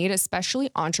women need, especially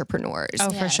entrepreneurs. oh,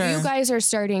 for Yes. sure. You guys are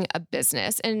starting a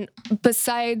business, and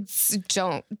besides,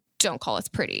 don't call us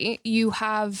pretty. You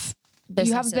have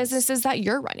businesses that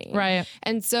you're running, Right.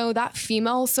 And so that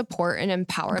female support and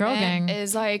Girl gang. empowerment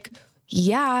is like,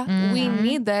 yeah, we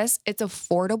need this. It's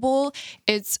affordable.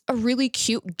 It's a really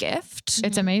cute gift.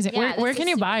 It's amazing. Yeah, Where this can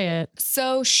is you buy it?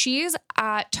 So she's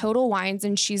at Total Wines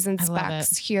and she's in I love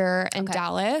Specs here in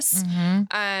Dallas.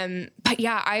 But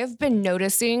yeah, I have been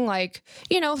noticing like,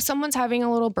 if someone's having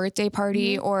a little birthday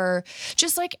party or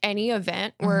just like any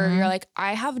event where you're like,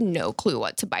 I have no clue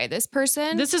what to buy this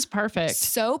person. This is perfect.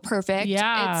 so perfect.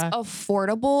 Yeah. It's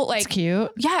affordable. Like, It's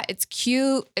cute. yeah, it's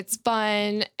cute. It's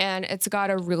fun. And it's got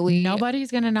a really,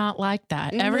 Nobody's gonna not like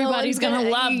that. Everybody's gonna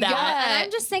love that. And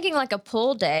I'm just thinking like a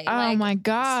pool day. Oh like, my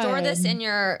god! Store this in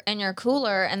your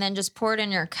cooler and then just pour it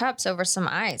in your cups over some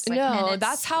ice. Like, and no, it's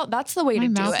that's the way My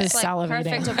to do mouth it. is like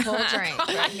salivating. perfect a pool drink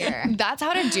right here. That's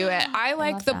how to do it. I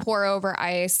like love the that. pour over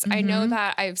ice. I know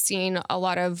that I've seen a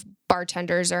lot of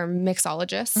bartenders or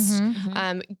mixologists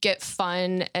get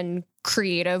fun and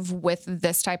creative with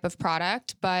this type of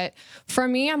product, but for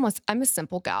me, I'm a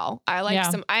simple gal. I like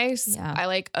some ice. Yeah. I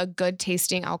like a good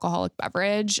tasting alcoholic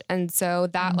beverage, and so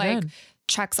that like good.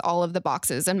 checks all of the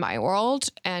boxes in my world.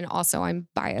 And also, I'm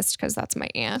biased because that's my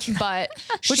aunt, but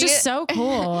Which is so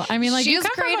cool. I mean, like you she's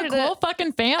come from a created cool it.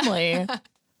 fucking family.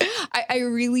 I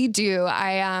really do.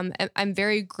 I'm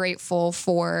very grateful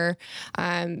for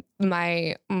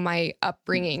my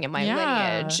upbringing and my Yeah.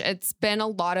 lineage. It's been a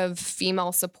lot of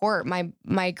female support.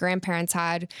 My grandparents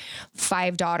had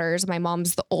 5 daughters. My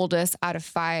mom's the oldest out of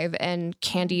 5, and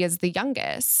Candy is the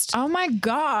youngest. Oh my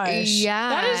gosh! Yeah.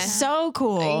 that is so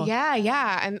cool.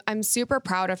 Yeah. I'm super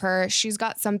proud of her. She's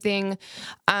got something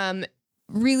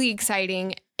really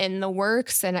exciting in the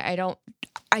works, and I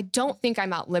don't think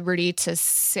I'm at liberty to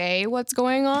say what's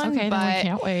going on. Okay, but then we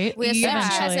can't wait. We established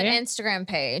has an Eventually. Instagram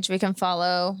page we can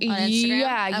follow on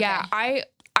Instagram. Yeah. Okay.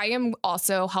 I am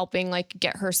also helping like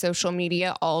get her social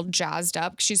media all jazzed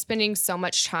up. She's spending so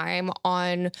much time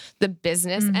on the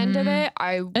business end of it.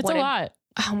 It's a lot.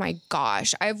 Oh my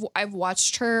gosh. I've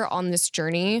watched her on this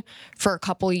journey for a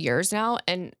couple of years now,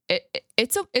 and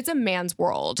it's a man's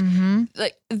world.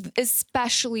 Like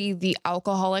especially the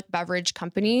alcoholic beverage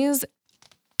companies.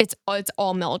 It's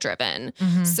all male driven.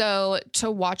 So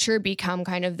to watch her become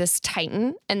kind of this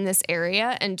titan in this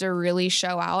area and to really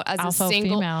show out as Alpha a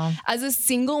female.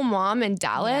 single mom in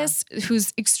Dallas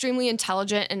who's extremely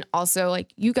intelligent, and also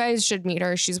like you guys should meet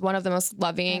her. She's one of the most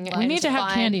loving. We need to have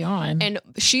fun, Candy on. and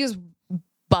she is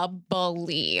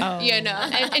bubbly,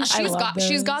 and she's love got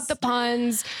those. the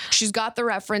puns, she's got the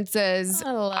references.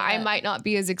 I love I it. might not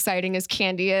be as exciting as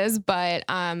Candy is, but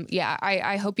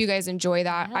I hope you guys enjoy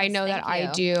that. I Yes, know that thank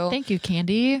I you. do. Thank you,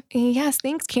 Candy. Yes,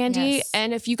 thanks, Candy. Yes.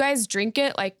 And if you guys drink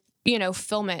it, like,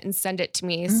 film it and send it to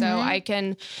me so I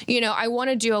can, I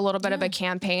want to do a little bit of a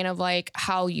campaign of like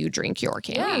how you drink your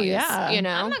candies. yeah.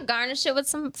 I'm gonna garnish it with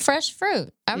some fresh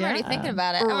fruit. I'm already Yeah. thinking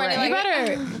about it. I'm already Right. You like,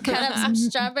 better cut up some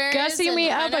strawberries. gussy and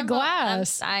me up a pineapple.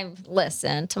 glass. I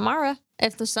listen tomorrow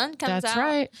if the sun comes That's out.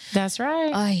 right. That's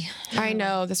right. Ay, I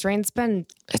know this rain's been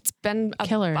a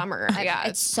Killer. bummer. Yeah.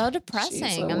 it's so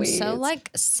depressing. I'm so Louise. like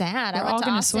sad. We're I went all to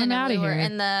gonna Austin swim and outta we were here.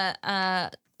 in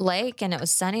the lake and it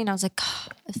was sunny and I was like,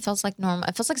 God, it feels like normal.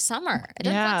 It feels like summer. It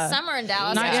doesn't feel Yeah. like summer in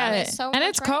Dallas. Not actually. yet. It's so And much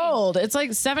it's rain. cold. It's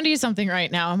like 70 something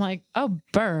right now. I'm like, oh,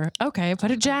 burr. Okay,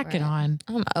 put a jacket it. on.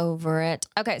 I'm over it.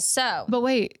 Okay, so. But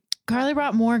wait, Carly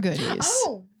brought more goodies.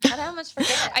 Oh, how did I almost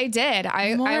forget? I did.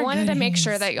 I More wanted to make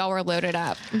sure goodies. that y'all were loaded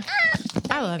up.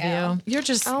 I love go. you. You're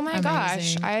just Oh my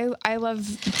gosh. amazing. I love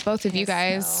both of you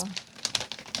guys. So,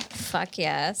 fuck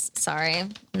yes. Sorry.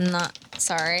 Not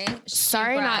sorry. She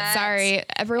Sorry, not brought sorry.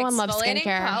 Everyone loves exfoliating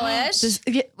skincare. polish, Just-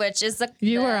 yeah, which is the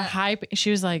you were the- hype.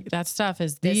 She was like, that stuff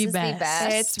is This the is the best.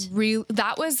 best. It's real.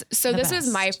 That was so. The This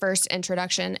was my best. first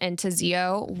introduction into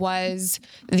Zeo. Was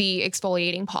the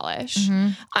exfoliating polish.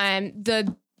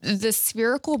 The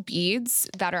spherical beads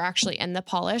that are actually in the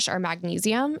polish are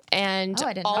magnesium, and Oh,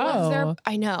 I didn't all know. of their. Oh.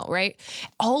 I know, right?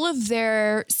 All of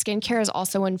their skincare is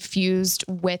also infused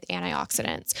with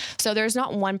antioxidants. So there's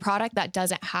not one product that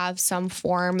doesn't have some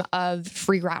form of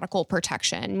free radical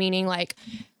protection, meaning like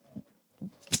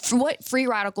what free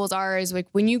radicals are is like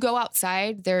when you go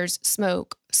outside, there's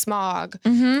smoke, smog,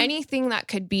 anything that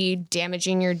could be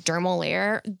damaging your dermal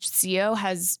layer. Zeo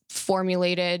has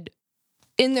formulated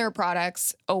in their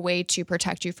products a way to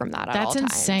protect you from that at all That's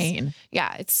times. insane.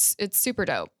 Yeah, it's super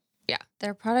dope. Yeah.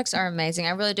 Their products are amazing.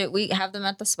 I really do. We have them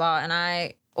at the spa, and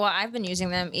I've been using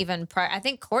them even prior. I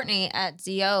think Courtney at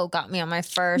Zeo got me on my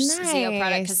first Zeo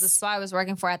product because the Nice. spa I was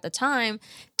working for at the time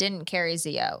didn't carry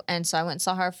Zeo, and so I went and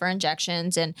saw her for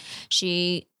injections, and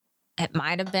it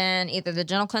might have been either the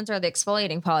gentle cleanser or the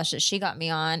exfoliating polish that she got me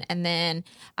on, and then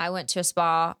I went to a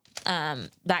spa,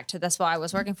 back to the spa I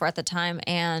was working for at the time,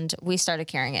 and we started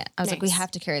carrying it. I was like, we Nice.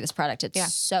 have to carry this product. It's Yeah.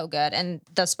 so good, and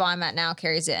the spa I'm at now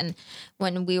carries it. And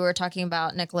when we were talking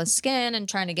about Nicola's skin and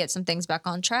trying to get some things back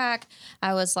on track,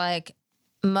 I was like,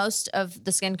 most of the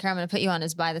skincare I'm going to put you on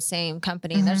is by the same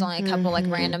company. And there's only a couple like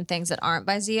random things that aren't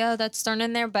by Zeo that's thrown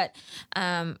in there, but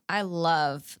I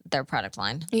love their product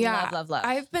line. Yeah. Love.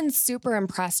 I've been super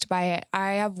impressed by it.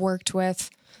 I have worked with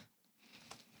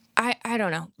I don't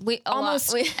know.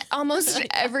 Almost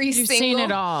every You've single seen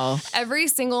it all. every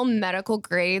single medical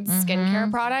grade skincare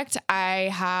product I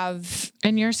have.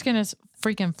 And your skin is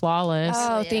freaking flawless.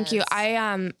 Oh, thank you.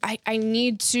 Yes. I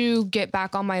need to get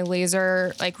back on my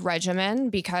laser like regimen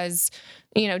because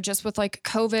just with like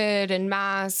COVID and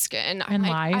mask and And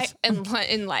like, life.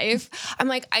 in life, I'm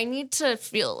like I need to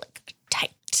feel like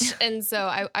tight, and so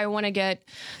I want to get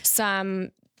some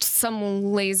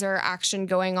laser action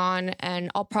going on,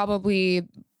 and I'll probably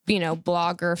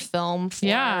blog or film for,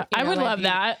 Yeah, I would my love beauty-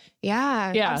 that.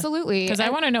 Yeah, Yeah. absolutely. Because I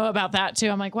And- want to know about that too.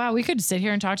 I'm like, wow, we could sit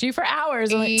here and talk to you for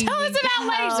hours. I'm like, tell us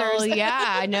about Hell lasers.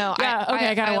 yeah, no. Yeah, okay,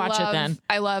 I gotta watch it love- then.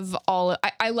 I love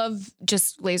I love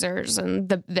just lasers and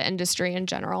the industry in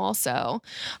general. So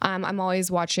I'm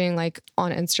always watching like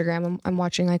on Instagram. I'm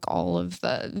watching like all of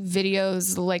the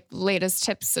videos, like latest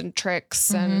tips and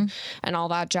tricks and all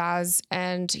that jazz.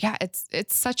 And yeah, it's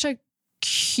such a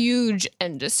huge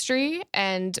industry,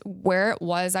 and where it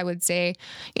was, I would say,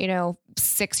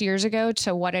 6 years ago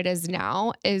to what it is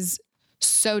now is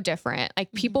so different.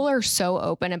 Like people are so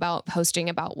open about posting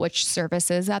about which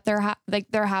services that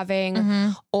they're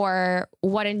having or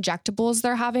what injectables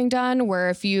they're having done,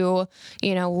 where if you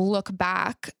look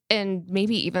back and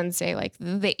maybe even say like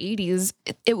the 80s,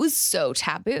 it was so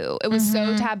taboo. It was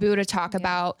so taboo to talk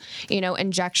about,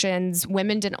 injections.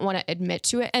 Women didn't want to admit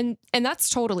to it. And that's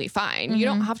totally fine. You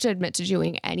don't have to admit to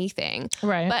doing anything.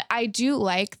 Right. But I do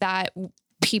like that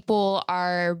people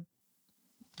are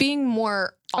being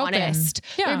more Open. honest.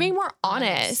 Yeah. They're being more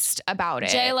honest about it.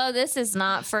 J-Lo, this is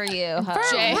not for you. ho.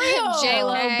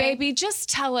 J-Lo, Okay. baby, just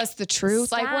tell us the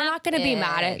truth. Like, we're not going to be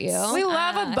mad at you. we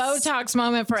love a Botox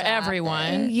moment for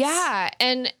everyone. Yeah.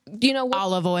 And you know what?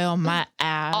 Olive oil, my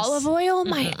ass. Olive oil,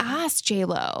 my ass,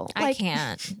 J-Lo. I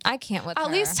can't with At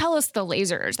her. least tell us the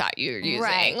lasers that you're using.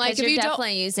 Right. Like, if you're you don't,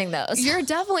 definitely using those. you're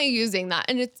definitely using that.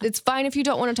 And it's fine if you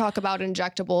don't want to talk about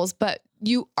injectables, but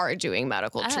you are doing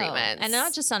medical treatments. And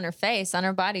not just on her face, on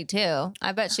her body too.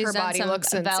 I bet she's Her done body some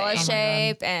looks Bella insane.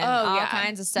 shape and Oh, all yeah.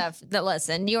 kinds of stuff. That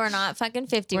listen, you are not fucking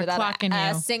 50 We're without clocking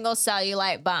a you. single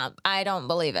cellulite bump. I don't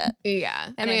believe it. Yeah. I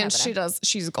ain't mean, having she it. does.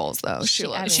 She's goals though. She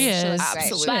looks She is. looks great.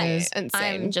 absolutely But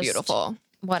insane. I'm just- Beautiful.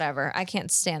 Whatever. I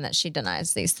can't stand that she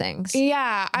denies these things.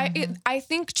 Yeah. I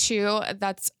think too,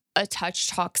 that's a touch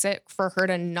toxic for her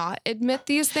to not admit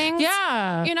these things.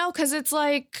 Yeah. Cause it's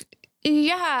like,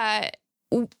 yeah,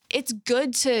 it's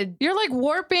good to, You're like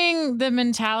warping the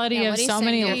mentality Yeah, of what are you so saying?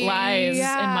 many lives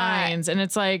Yeah. and minds. And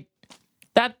it's like,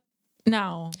 that,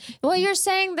 no. Well, you're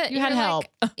saying that You had you're help.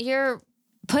 You're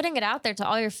putting it out there to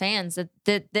all your fans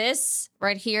that this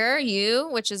right here,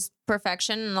 which is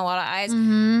perfection in a lot of eyes,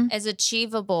 Mm-hmm. is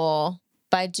achievable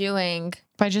by doing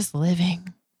By just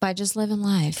living. By just living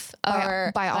life.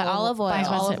 Or by olive oil. By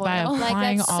applying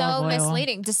Like, that's so olive oil.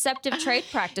 misleading. Deceptive trade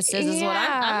practices is what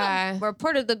I'm a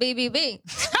reporter of the BBB.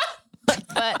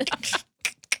 But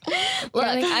look,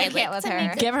 I can't with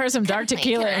her. Give her some dark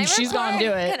tequila and she's going to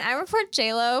do it. Can I report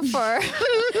J-Lo for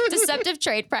deceptive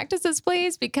trade practices,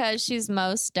 please? Because she's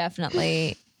most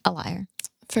definitely a liar.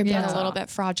 For being Yeah. a little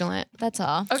bit fraudulent. That's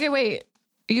all. Okay, wait.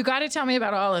 You got to tell me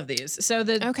about all of these. So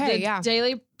the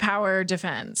Daily Power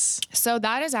Defense. So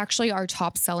that is actually our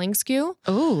top selling SKU.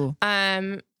 Ooh.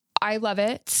 I love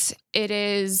it. It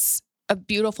is a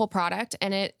beautiful product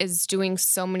and it is doing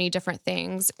so many different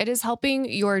things. It is helping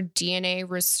your DNA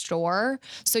restore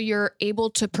so you're able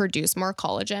to produce more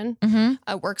collagen.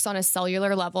 It works on a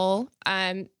cellular level.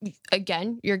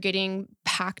 Again, you're getting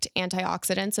packed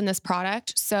antioxidants in this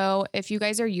product. So if you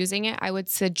guys are using it, I would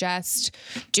suggest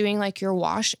doing like your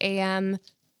wash AM,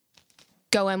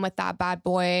 go in with that bad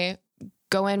boy,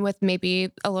 go in with maybe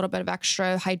a little bit of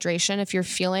extra hydration if you're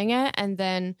feeling it, and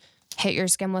then hit your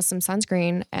skin with some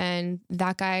sunscreen. And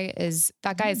that guy is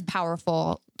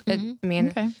powerful. I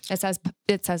mean,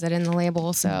 it says it in the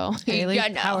label. So Daily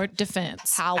Power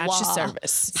Defense. At your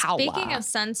service. Speaking of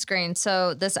sunscreen,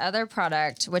 so this other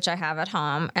product, which I have at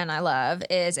home and I love,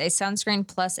 is a sunscreen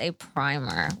plus a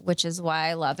primer, which is why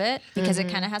I love it because it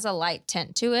kind of has a light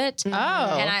tint to it. Oh.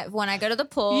 And when I go to the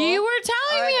pool. You were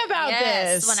telling me about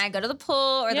this. When I go to the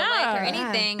pool or the lake or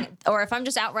anything, or if I'm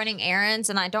just out running errands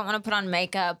and I don't want to put on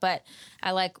makeup, but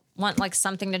I want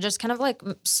something to just kind of like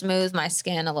smooth my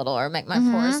skin a little or make my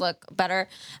pores look better.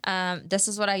 This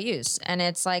is what I use. And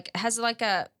it's like, has like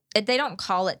they don't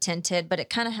call it tinted, but it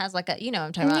kind of has like a, you know what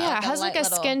I'm talking about? Yeah, it has like a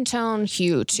skin tone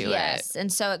hue to it. Yes.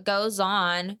 And so it goes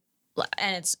on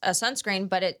and it's a sunscreen,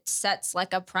 but it sets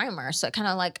like a primer. So it kind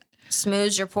of like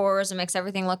smooths your pores and makes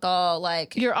everything look all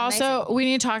like You're amazing. also, we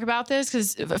need to talk about this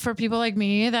because for people like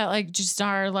me that like just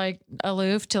are like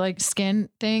aloof to like skin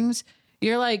things,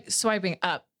 you're like swiping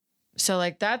up. So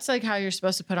like that's like how you're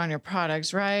supposed to put on your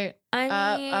products, right?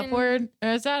 I mean, upward. Or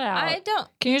is that out? I don't.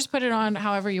 Can you just put it on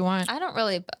however you want? I don't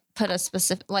really put a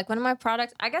specific like one of my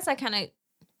products. I guess I kind of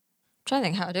try to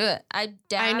think how to do it.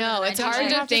 I know it's hard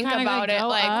to think about it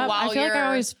like up. while I feel you're like I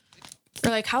always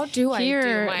like, how do I hear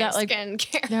do my that, like,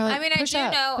 skincare? they're like, I mean, I push do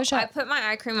up, know push I up. put my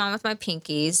eye cream on with my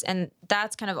pinkies, and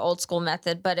that's kind of old school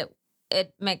method, but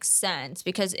it makes sense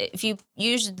because if you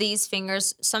use these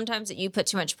fingers, sometimes you put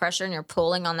too much pressure and you're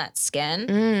pulling on that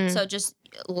skin. So just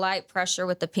light pressure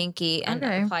with the pinky and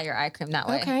apply your eye cream that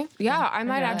way. Okay. Yeah, I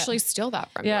might actually steal that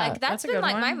from you. Yeah. Like That's a been good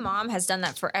like one. my mom has done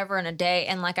that forever and a day.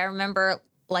 And like I remember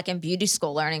like in beauty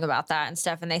school learning about that and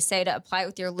stuff. And they say to apply it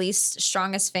with your least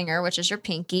strongest finger, which is your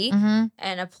pinky, and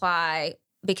apply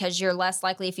because you're less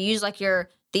likely if you use like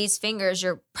these fingers,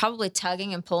 you're probably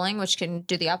tugging and pulling, which can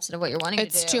do the opposite of what you're wanting to do.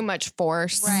 It's too much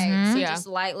force. Right. So Yeah. just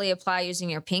lightly apply using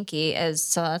your pinky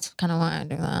so that's kind of why I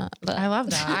do that. But I love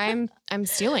that. I'm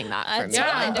stealing that from you.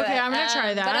 Yeah. totally do Okay, it. I'm gonna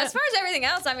try that. But as far as everything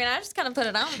else, I mean, I just kind of put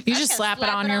it on. You just slap it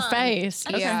on your face.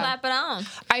 I just Yeah. slap it on.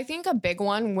 I think a big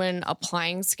one when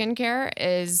applying skincare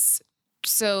is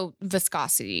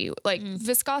viscosity. Like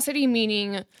viscosity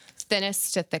meaning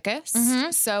thinnest to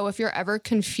thickest. So if you're ever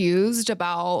confused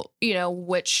about,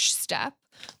 which step,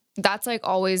 that's like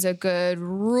always a good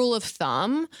rule of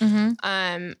thumb.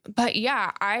 But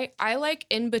yeah, I like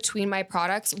in between my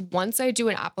products, once I do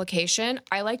an application,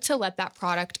 I like to let that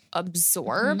product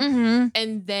absorb and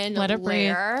then Let it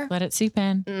layer. breathe. Let it seep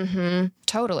in.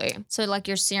 Totally. So like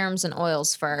your serums and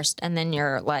oils first, and then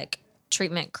your like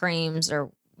treatment creams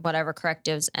or whatever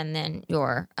correctives, and then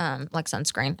your like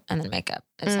sunscreen, and then makeup.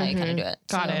 Is how you kind of do it.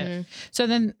 Got it. So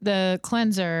then the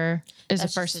cleanser is the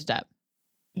That's first just step.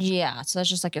 Yeah, so that's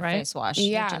just like your Right? face wash,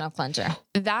 Yeah. your gentle cleanser.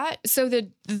 So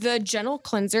the Gentle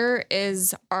Cleanser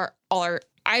is our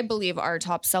I believe our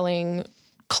top selling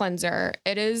cleanser.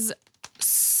 It is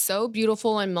so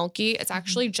beautiful and milky. It's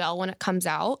actually gel when it comes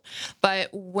out, but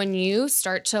when you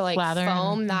start to like Lather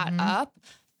foam and- that up,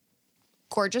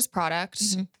 gorgeous product.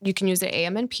 You can use it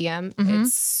AM and PM.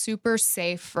 It's super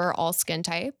safe for all skin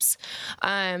types.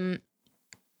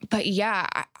 But yeah,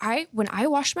 I when I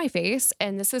wash my face,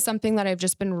 and this is something that I've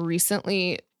just been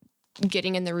recently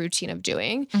getting in the routine of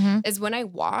doing, is when I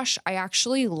wash, I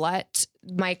actually let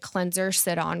my cleanser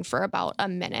sit on for about a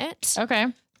minute. Okay.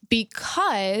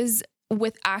 Because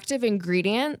with active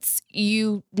ingredients,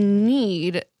 you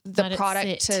need the Let it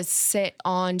product sit. to sit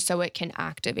on so it can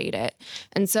activate it.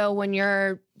 And so when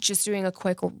you're just doing a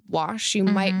quick wash, you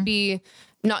might be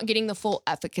not getting the full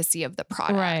efficacy of the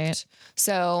product. Right.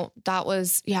 So that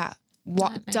was,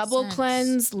 makes double sense.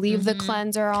 cleanse, leave the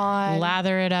cleanser on.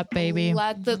 Lather it up, baby.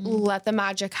 Let the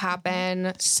magic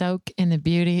happen. Soak in the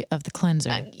beauty of the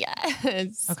cleanser.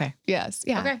 Yes. Okay. Yes.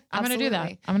 Yeah. Okay. I'm going to do that.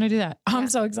 absolutely. I'm going to do that. I'm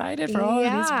so excited for all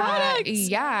of these products.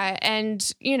 Yeah.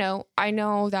 And, I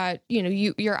know that,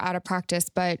 you're out of practice,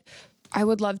 but I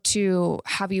would love to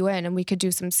have you in and we could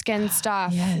do some skin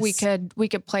stuff. Yes. We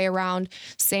could play around.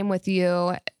 Same with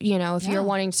you, if you're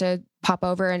wanting to pop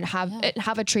over and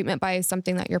have a treatment by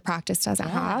something that your practice doesn't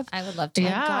have. I would love to.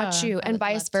 Yeah. Got you. And would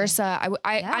vice love to. versa.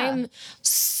 I am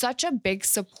such a big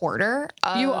supporter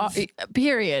of You are,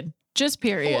 period. Just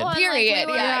period. Well, and, period.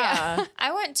 we were- yeah.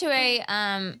 I went to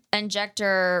a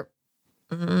injector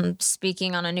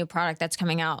speaking on a new product that's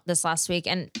coming out this last week,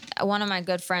 and one of my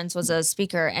good friends was a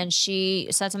speaker, and she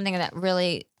said something that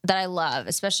I love,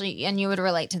 especially, and you would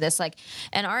relate to this, like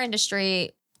in our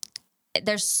industry,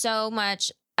 there's so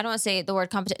much. I don't want to say the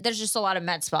word competition. There's just a lot of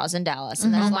med spas in Dallas,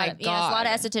 and there's a lot of, there's a lot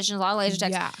of estheticians, a lot of laser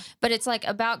techs. Yeah. But it's like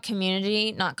about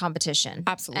community, not competition.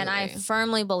 Absolutely. And I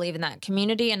firmly believe in that,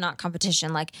 community and not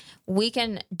competition. Like we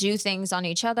can do things on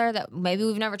each other that maybe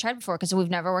we've never tried before because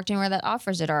we've never worked anywhere that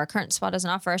offers it, or our current spa doesn't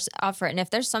offer it. And if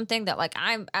there's something that, like,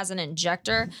 I'm as an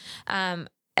injector,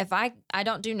 if I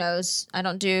don't do nose, I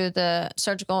don't do the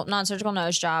non-surgical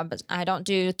nose job, but I don't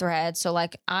do threads. So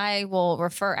like I will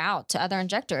refer out to other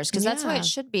injectors because that's the way Yeah. it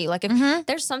should be. Like if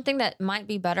there's something that might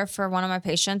be better for one of my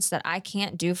patients that I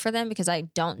can't do for them because I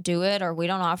don't do it or we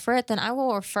don't offer it, then I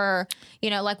will refer,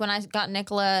 like when I got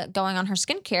Nicola going on her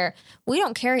skincare, we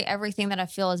don't carry everything that I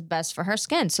feel is best for her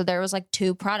skin. So there was like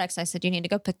 2 products. I said, you need to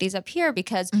go pick these up here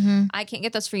because I can't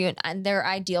get those for you. And they're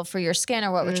ideal for your skin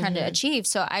or what we're trying to achieve.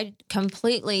 So I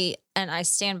completely, and I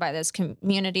stand by this,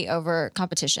 community over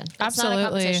competition. It's Absolutely. not a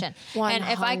competition. And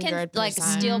if I can like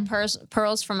 100%. steal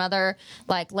pearls from other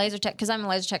like laser tech, because I'm a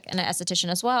laser tech and an esthetician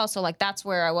as well. So like that's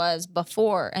where I was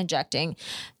before injecting,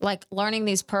 like learning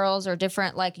these pearls are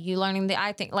different. Like you learning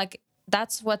I think like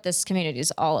that's what this community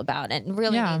is all about. And it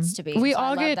really needs to be. We So I all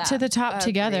love get that. to the top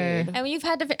together. Agreed. And you've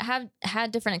had to have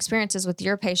had different experiences with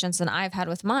your patients than I've had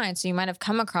with mine. So you might have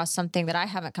come across something that I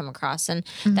haven't come across, and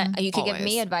that you could give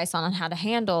me Always. advice on how to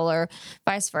handle, or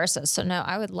vice versa. So no,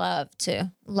 I would love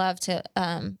to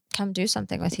come do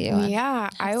something with you. and Yeah,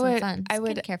 have I some would. fun. I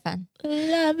would Skincare fun.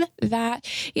 love that.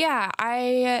 Yeah,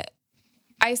 I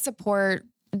support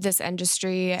this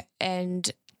industry, and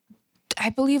I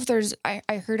believe I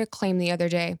heard a claim the other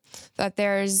day that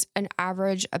there's an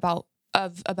average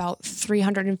of about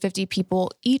 350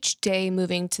 people each day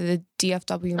moving to the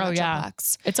DFW Oh, yeah.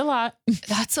 Metroplex. It's a lot.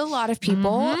 That's a lot of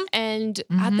people, and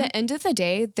at the end of the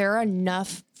day, there are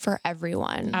enough for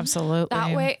everyone. Absolutely.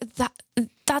 That way,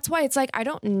 that's why it's like I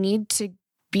don't need to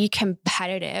be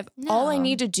competitive. All I No.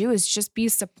 need to do is just be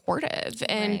supportive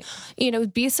and,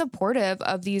 be supportive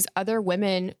of these other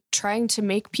women trying to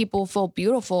make people feel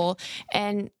beautiful.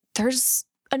 And there's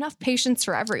enough patience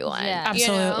for everyone. Yeah. you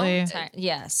know? Absolutely.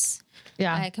 Yes.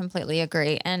 Yeah. I completely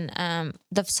agree. And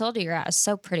the facility you're at is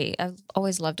so pretty. I've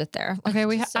always loved it there. Okay,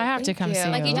 So I have to thank come you. see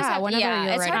Like, you. you just Yeah, have- whenever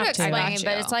you're it's ready. hard to Have to. explain, Got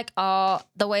but you. it's like all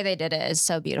the way they did it is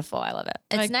so beautiful. I love it.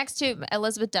 It's Like- next to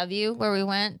Elizabeth W. where we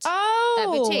went. That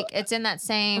Oh, boutique. It's in that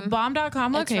same.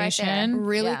 bomb.com It's right there. location.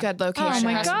 Really Yeah. good location. Oh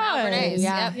my Across from God. Albernays.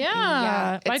 Yeah. Yep.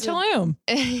 Yeah. By it's a- Tulum.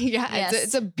 Yeah, Yes.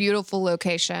 it's a beautiful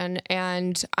location,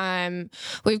 and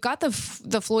we've got the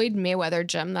Floyd Mayweather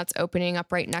gym that's opening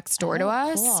up right next door to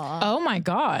us. Cool. Oh my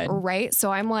God. Right,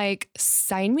 so I'm like,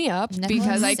 sign me up Nicholas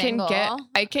because I single.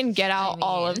 can get out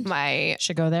all of mean. my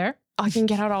Should go there.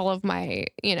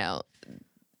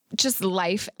 just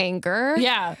life anger.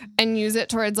 Yeah. And use it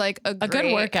towards like a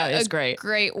good workout is great.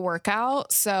 Great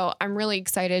workout. So I'm really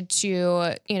excited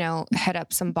to, head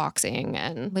up some boxing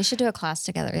and We should do a class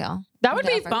together, y'all. That would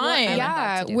be Definitely. fun. I would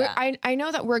yeah, love to do that. I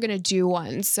know that we're gonna do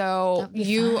one, so That'd be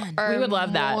you fun. are We would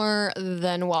love that. more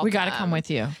than welcome. We got to come with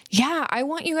you. Yeah, I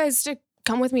want you guys to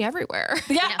come with me everywhere.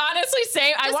 Yeah, honestly,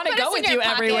 same. I Just want to put go us in with your you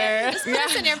pocket. everywhere. Just put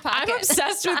us in your pocket. I'm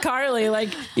obsessed with Carly. Like,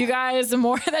 you guys, the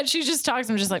more that she just talks,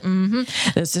 I'm just like,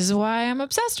 this is why I'm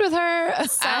obsessed with her.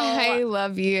 I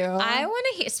love you. I want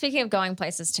to hear, speaking of going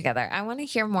places together, I want to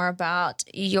hear more about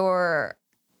your,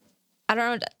 I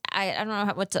don't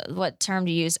know what term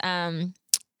to use,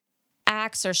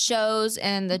 acts or shows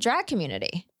in the drag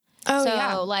community. oh so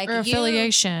yeah. like Or you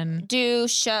affiliation. do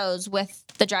shows with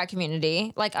the drag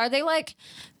community. Like, are they like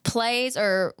plays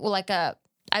or like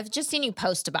I've just seen you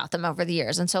post about them over the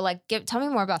years. And so like, tell me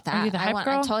more about that. Are you the hype I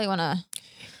girl? totally want to.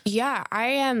 Yeah, I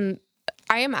am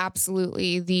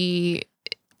absolutely the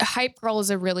hype girl is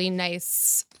a really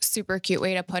nice, super cute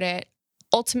way to put it.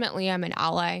 Ultimately, I'm an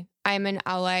ally I'm an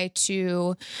ally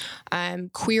to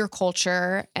queer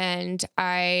culture, and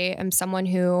I am someone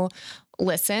who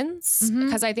listens,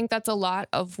 because I think that's a lot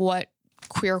of what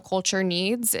queer culture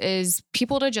needs, is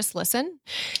people to just listen.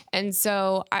 And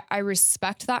so I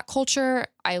respect that culture.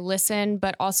 I listen,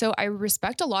 but also I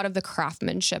respect a lot of the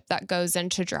craftsmanship that goes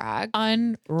into drag.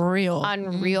 Unreal.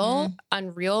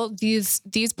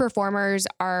 These performers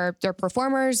they're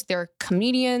performers, they're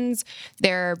comedians,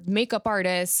 they're makeup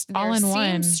artists, they're all in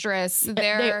one. seamstress.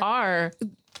 They are.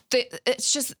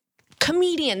 It's just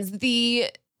comedians.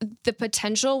 The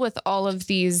potential with all of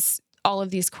these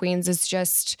queens is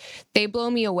just, they blow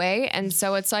me away. And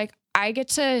so it's like, I get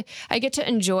to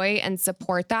enjoy and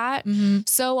support that.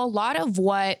 So a lot of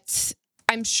what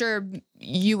I'm sure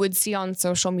you would see on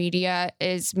social media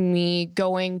is me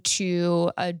going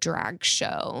to a drag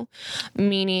show,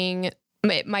 meaning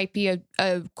it might be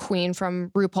a queen from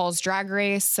RuPaul's Drag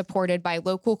Race supported by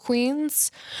local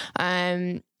queens.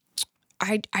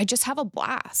 I just have a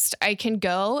blast. I can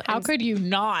go. How could you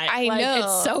not? I know.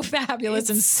 It's so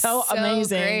fabulous and so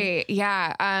amazing. Great.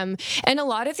 Yeah. And a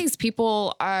lot of these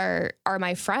people are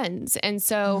my friends. And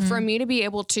so for me to be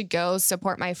able to go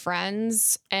support my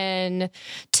friends and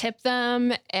tip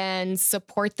them and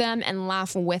support them and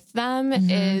laugh with them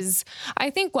is, I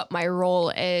think, what my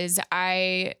role is.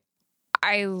 I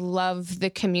love the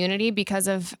community because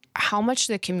of how much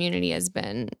the community has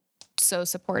been so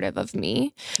supportive of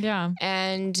me. Yeah.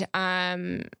 And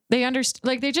they understand,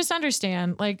 like, they just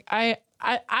understand. Like, I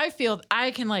feel I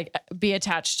can like be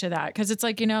attached to that, because it's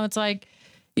like, you know, it's like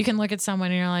you can look at someone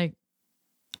and you're like,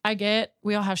 I get,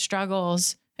 we all have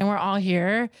struggles and we're all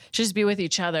here, just be with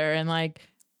each other and like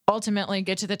ultimately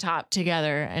get to the top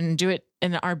together and do it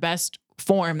in our best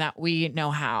form that we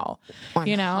know how. 100%.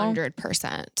 You know?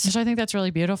 So I think that's really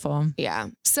beautiful. Yeah.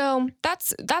 So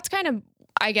that's kind of,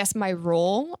 I guess, my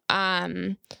role.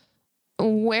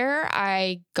 Where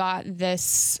I got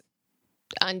this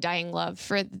undying love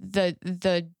for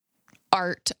the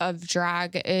art of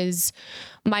drag is,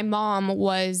 my mom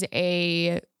was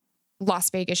a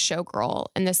Las Vegas showgirl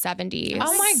in the 70s.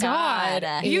 Oh my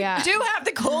God. You do have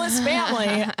the coolest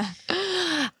family.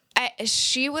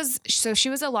 She was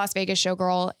a Las Vegas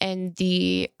showgirl in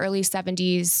the early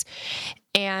 70s.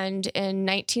 And in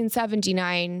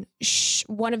 1979,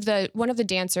 one of the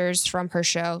dancers from her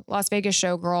show, Las Vegas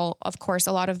Showgirl, of course,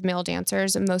 a lot of male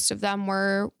dancers, and most of them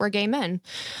were gay men.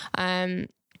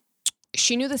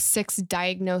 She knew the 6th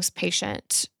diagnosed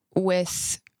patient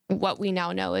with what we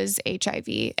now know as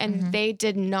HIV, and they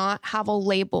did not have a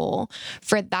label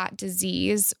for that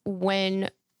disease when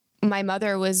my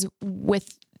mother was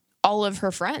with all of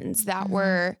her friends that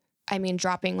were, I mean,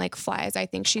 dropping like flies. I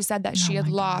think she said that she had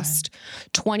lost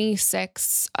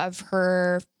 26 of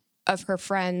her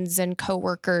friends and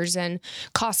coworkers and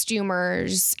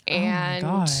costumers,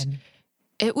 and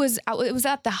it was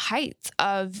at the height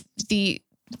of the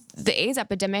AIDS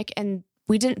epidemic, and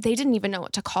they didn't even know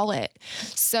what to call it.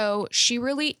 So she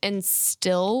really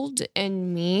instilled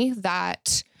in me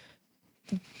that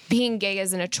being gay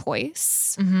isn't a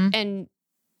choice, and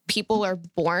people are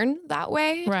born that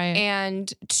way, right?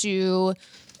 And to,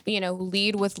 you know,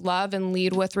 lead with love and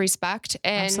lead with respect.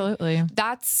 And absolutely,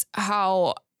 that's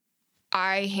how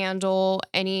I handle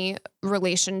any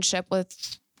relationship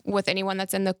with anyone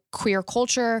that's in the queer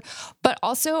culture. But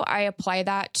also I apply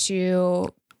that to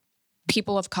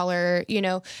people of color, you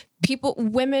know,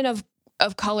 women of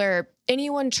color,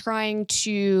 anyone trying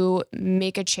to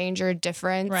make a change or a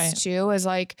difference too, is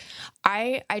like,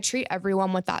 I treat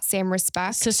everyone with that same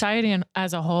respect. Society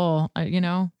as a whole, you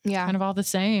know, kind of all the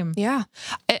same. Yeah.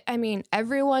 I mean,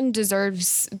 everyone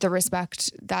deserves the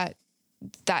respect that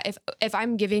if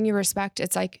I'm giving you respect,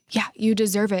 it's like, yeah, you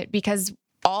deserve it, because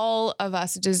all of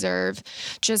us deserve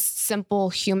just simple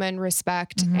human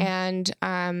respect. And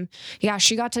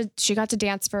she got to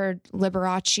dance for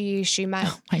Liberace. She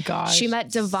met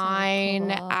Divine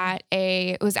so cool.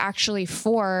 It was actually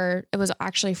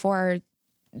for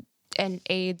an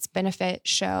AIDS benefit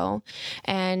show.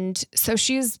 And so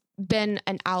she's been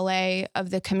an ally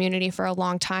of the community for a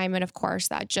long time. And of course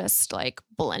that just like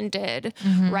blended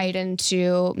right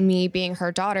into me being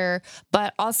her daughter.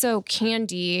 But also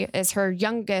Candy is her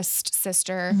youngest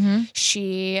sister.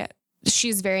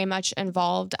 She's very much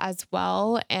involved as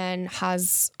well and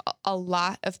has a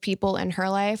lot of people in her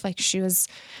life. Like she was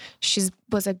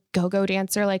a go-go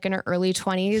dancer like in her early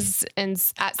 20s and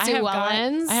at Sue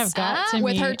Wellens. I have got to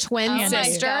with meet her twin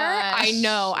sister. I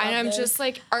know. And I'm just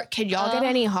like, could y'all get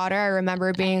any hotter? I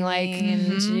remember being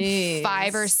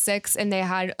 5 or 6 and they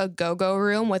had a go-go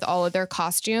room with all of their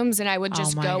costumes and I would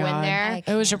just go in there.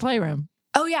 It was your playroom.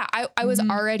 Oh yeah, I was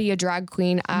already a drag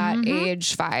queen at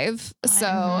age 5. So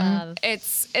love.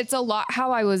 it's a lot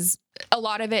a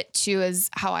lot of it too is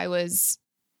how I was,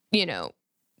 you know,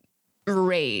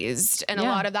 raised, and a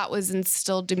lot of that was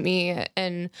instilled in me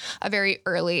in a very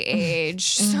early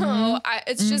age. So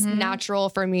it's just natural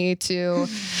for me to,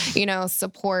 you know,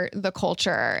 support the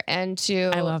culture and to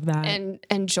I love that. and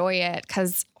enjoy it,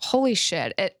 because holy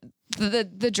shit,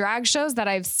 the drag shows that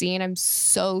I've seen, I'm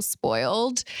so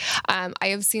spoiled. I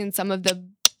have seen some of the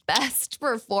best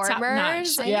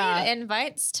performers. I Yeah. need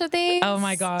invites to these. Oh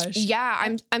my gosh.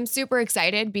 Yeah, I'm super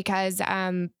excited because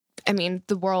I mean,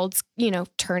 the world's, you know,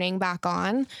 turning back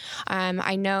on.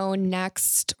 I know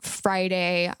next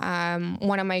Friday,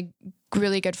 one of my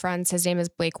really good friends, his name is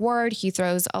Blake Ward. He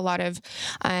throws a lot of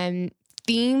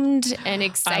themed and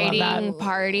exciting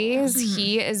parties.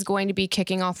 He is going to be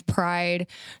kicking off Pride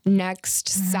next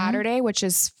Saturday, which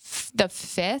is the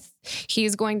 5th.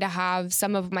 He's going to have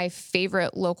some of my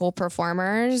favorite local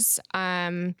performers.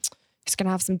 He's going to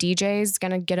have some DJs. He's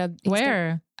going to get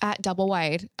Where? at Double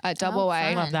Wide. At Double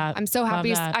Wide. Love that. I'm so happy.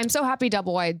 Love that. I'm so happy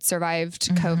Double Wide survived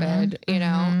COVID. You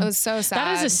know, it was so sad.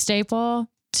 That is a staple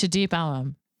to Deep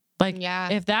Ellum. Like, Yeah.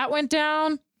 if that went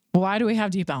down, why do we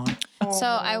have Deep Ellum? So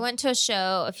I went to a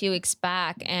show a few weeks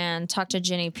back and talked to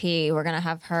Jenny P. We're going to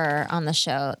have her on the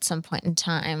show at some point in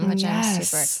time, which I'm Yes.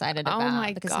 super excited Oh about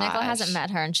my because gosh. Nicola hasn't met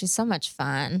her and she's so much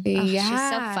fun. Oh, she's so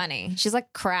Yeah. funny. She's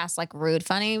like crass, like rude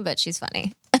funny, but she's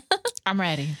funny. I'm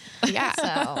ready. Yeah.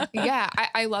 So Yeah,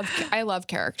 I love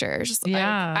characters.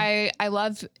 Yeah. I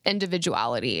love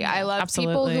individuality. I love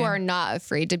people Absolutely. who are not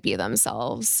afraid to be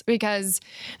themselves, because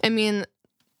I mean,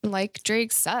 like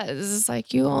Drake says, it's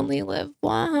like you only live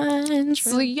once.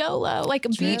 YOLO. Like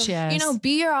be Yes. you know,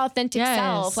 be your authentic Yes.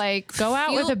 self. Like Go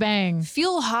out with a bang.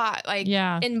 feel hot, like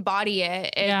Yeah. embody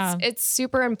it. Yeah. It's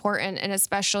super important. And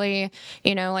especially,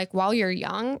 you know, like while you're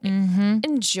young,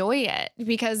 enjoy it,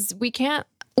 because we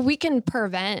can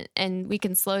prevent and we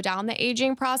can slow down the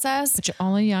aging process, But you're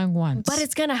only young once. but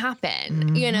it's going to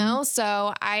happen, you know?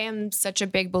 So I am such a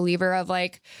big believer of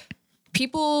like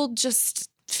people just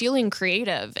feeling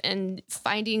creative and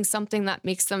finding something that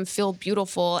makes them feel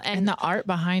beautiful, and the art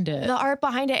behind it. the art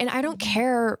behind it. And I don't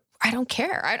care. I don't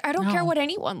care. I don't care No. what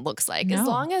anyone looks like, as No.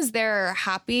 long as they're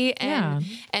happy and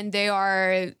they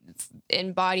are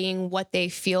embodying what they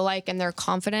feel like and they're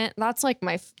confident. That's like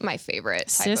my favorite type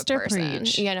Sister of person,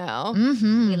 preach. you know?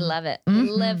 we love it. We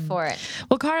live for it.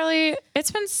 Well, Carly,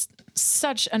 it's been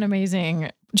such an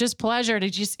amazing just pleasure to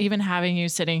just even having you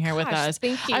sitting here with Gosh, us.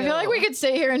 thank I feel like we you. could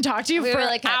sit here and talk to you We for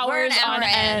really could. We're hours an hour on in,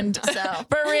 end. so.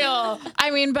 For real.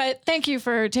 I mean, but thank you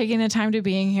for taking the time to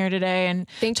being here today and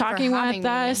Thank you for talking having with me.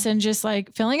 us and just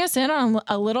like filling us in on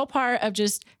a little part of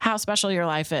just how special your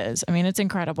life is. I mean, it's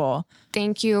incredible.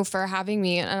 Thank you for having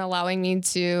me and allowing me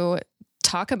to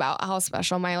talk about how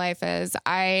special my life is.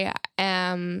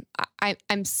 I'm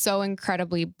so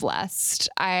incredibly blessed.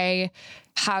 I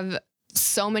have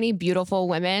so many beautiful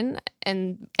women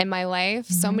in my life,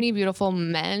 so many beautiful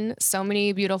men, so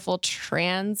many beautiful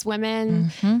trans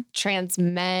women, trans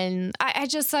men. I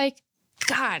just like,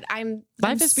 God, I'm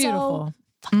Life is so beautiful.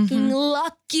 fucking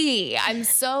lucky. I'm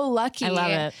so lucky. I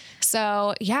love it.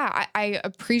 So yeah, I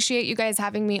appreciate you guys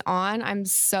having me on. I'm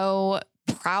so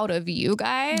proud of you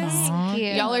guys. Aw. you.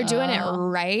 Y'all are doing it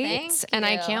right. Thank And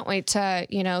I you. can't wait to,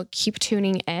 you know, keep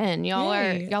tuning in.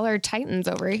 Yay. Y'all are titans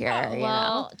over here. you know?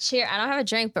 Well, cheer. I don't have a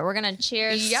drink, but we're gonna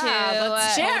cheers Yeah, to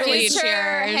let's totally future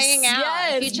cheers. hanging out,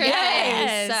 Yes, future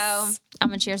yes. things. So I'm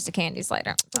gonna cheers to candies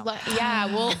later.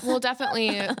 Yeah, we'll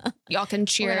definitely, y'all can We're gonna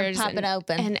cheers pop it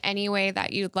open. in any way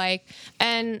that you'd like.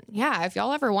 And yeah, if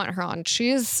y'all ever want her on,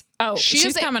 she's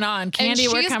She's coming on. and Candy,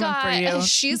 we're she's coming got, for you.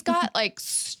 She's got like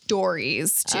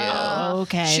stories too.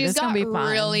 Okay, She's this is gonna got be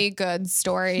fun. really good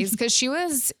stories because she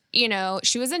was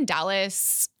in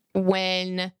Dallas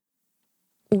when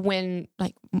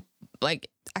like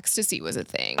ecstasy was a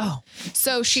thing. Oh,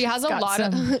 So she has a got lot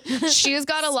of she's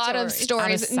got a lot of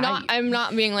stories. stories. Out of Not sight. I'm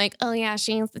not being like, oh yeah,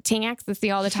 she used to take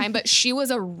ecstasy all the time, but she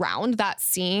was around that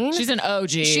scene. she's an OG.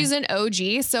 She's an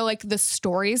OG. So like the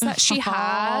stories that she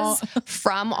has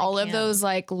from all of those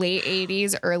like late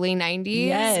 80s, early 90s.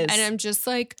 Yes. And I'm just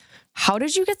like, how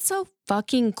did you get so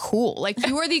fucking cool? Like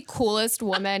you are the coolest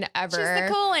woman ever. She's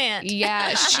the cool aunt.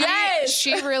 Yeah,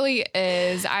 she really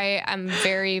is. I am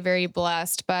very, very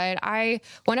blessed. But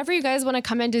whenever you guys want to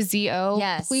come into ZO,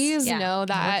 Yes. please Yeah. know We're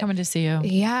that coming to see you.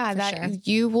 that sure.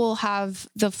 you will have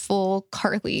the full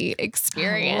Carly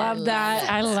experience. Love that.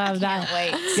 I love that.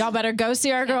 wait. Y'all better go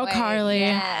see our girl wait. Carly.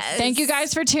 Yes. Thank you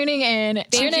guys for tuning in.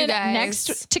 Tune you in guys.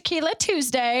 next Tequila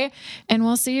Tuesday, and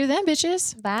we'll see you then,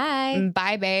 bitches. Bye.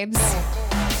 Bye, babes.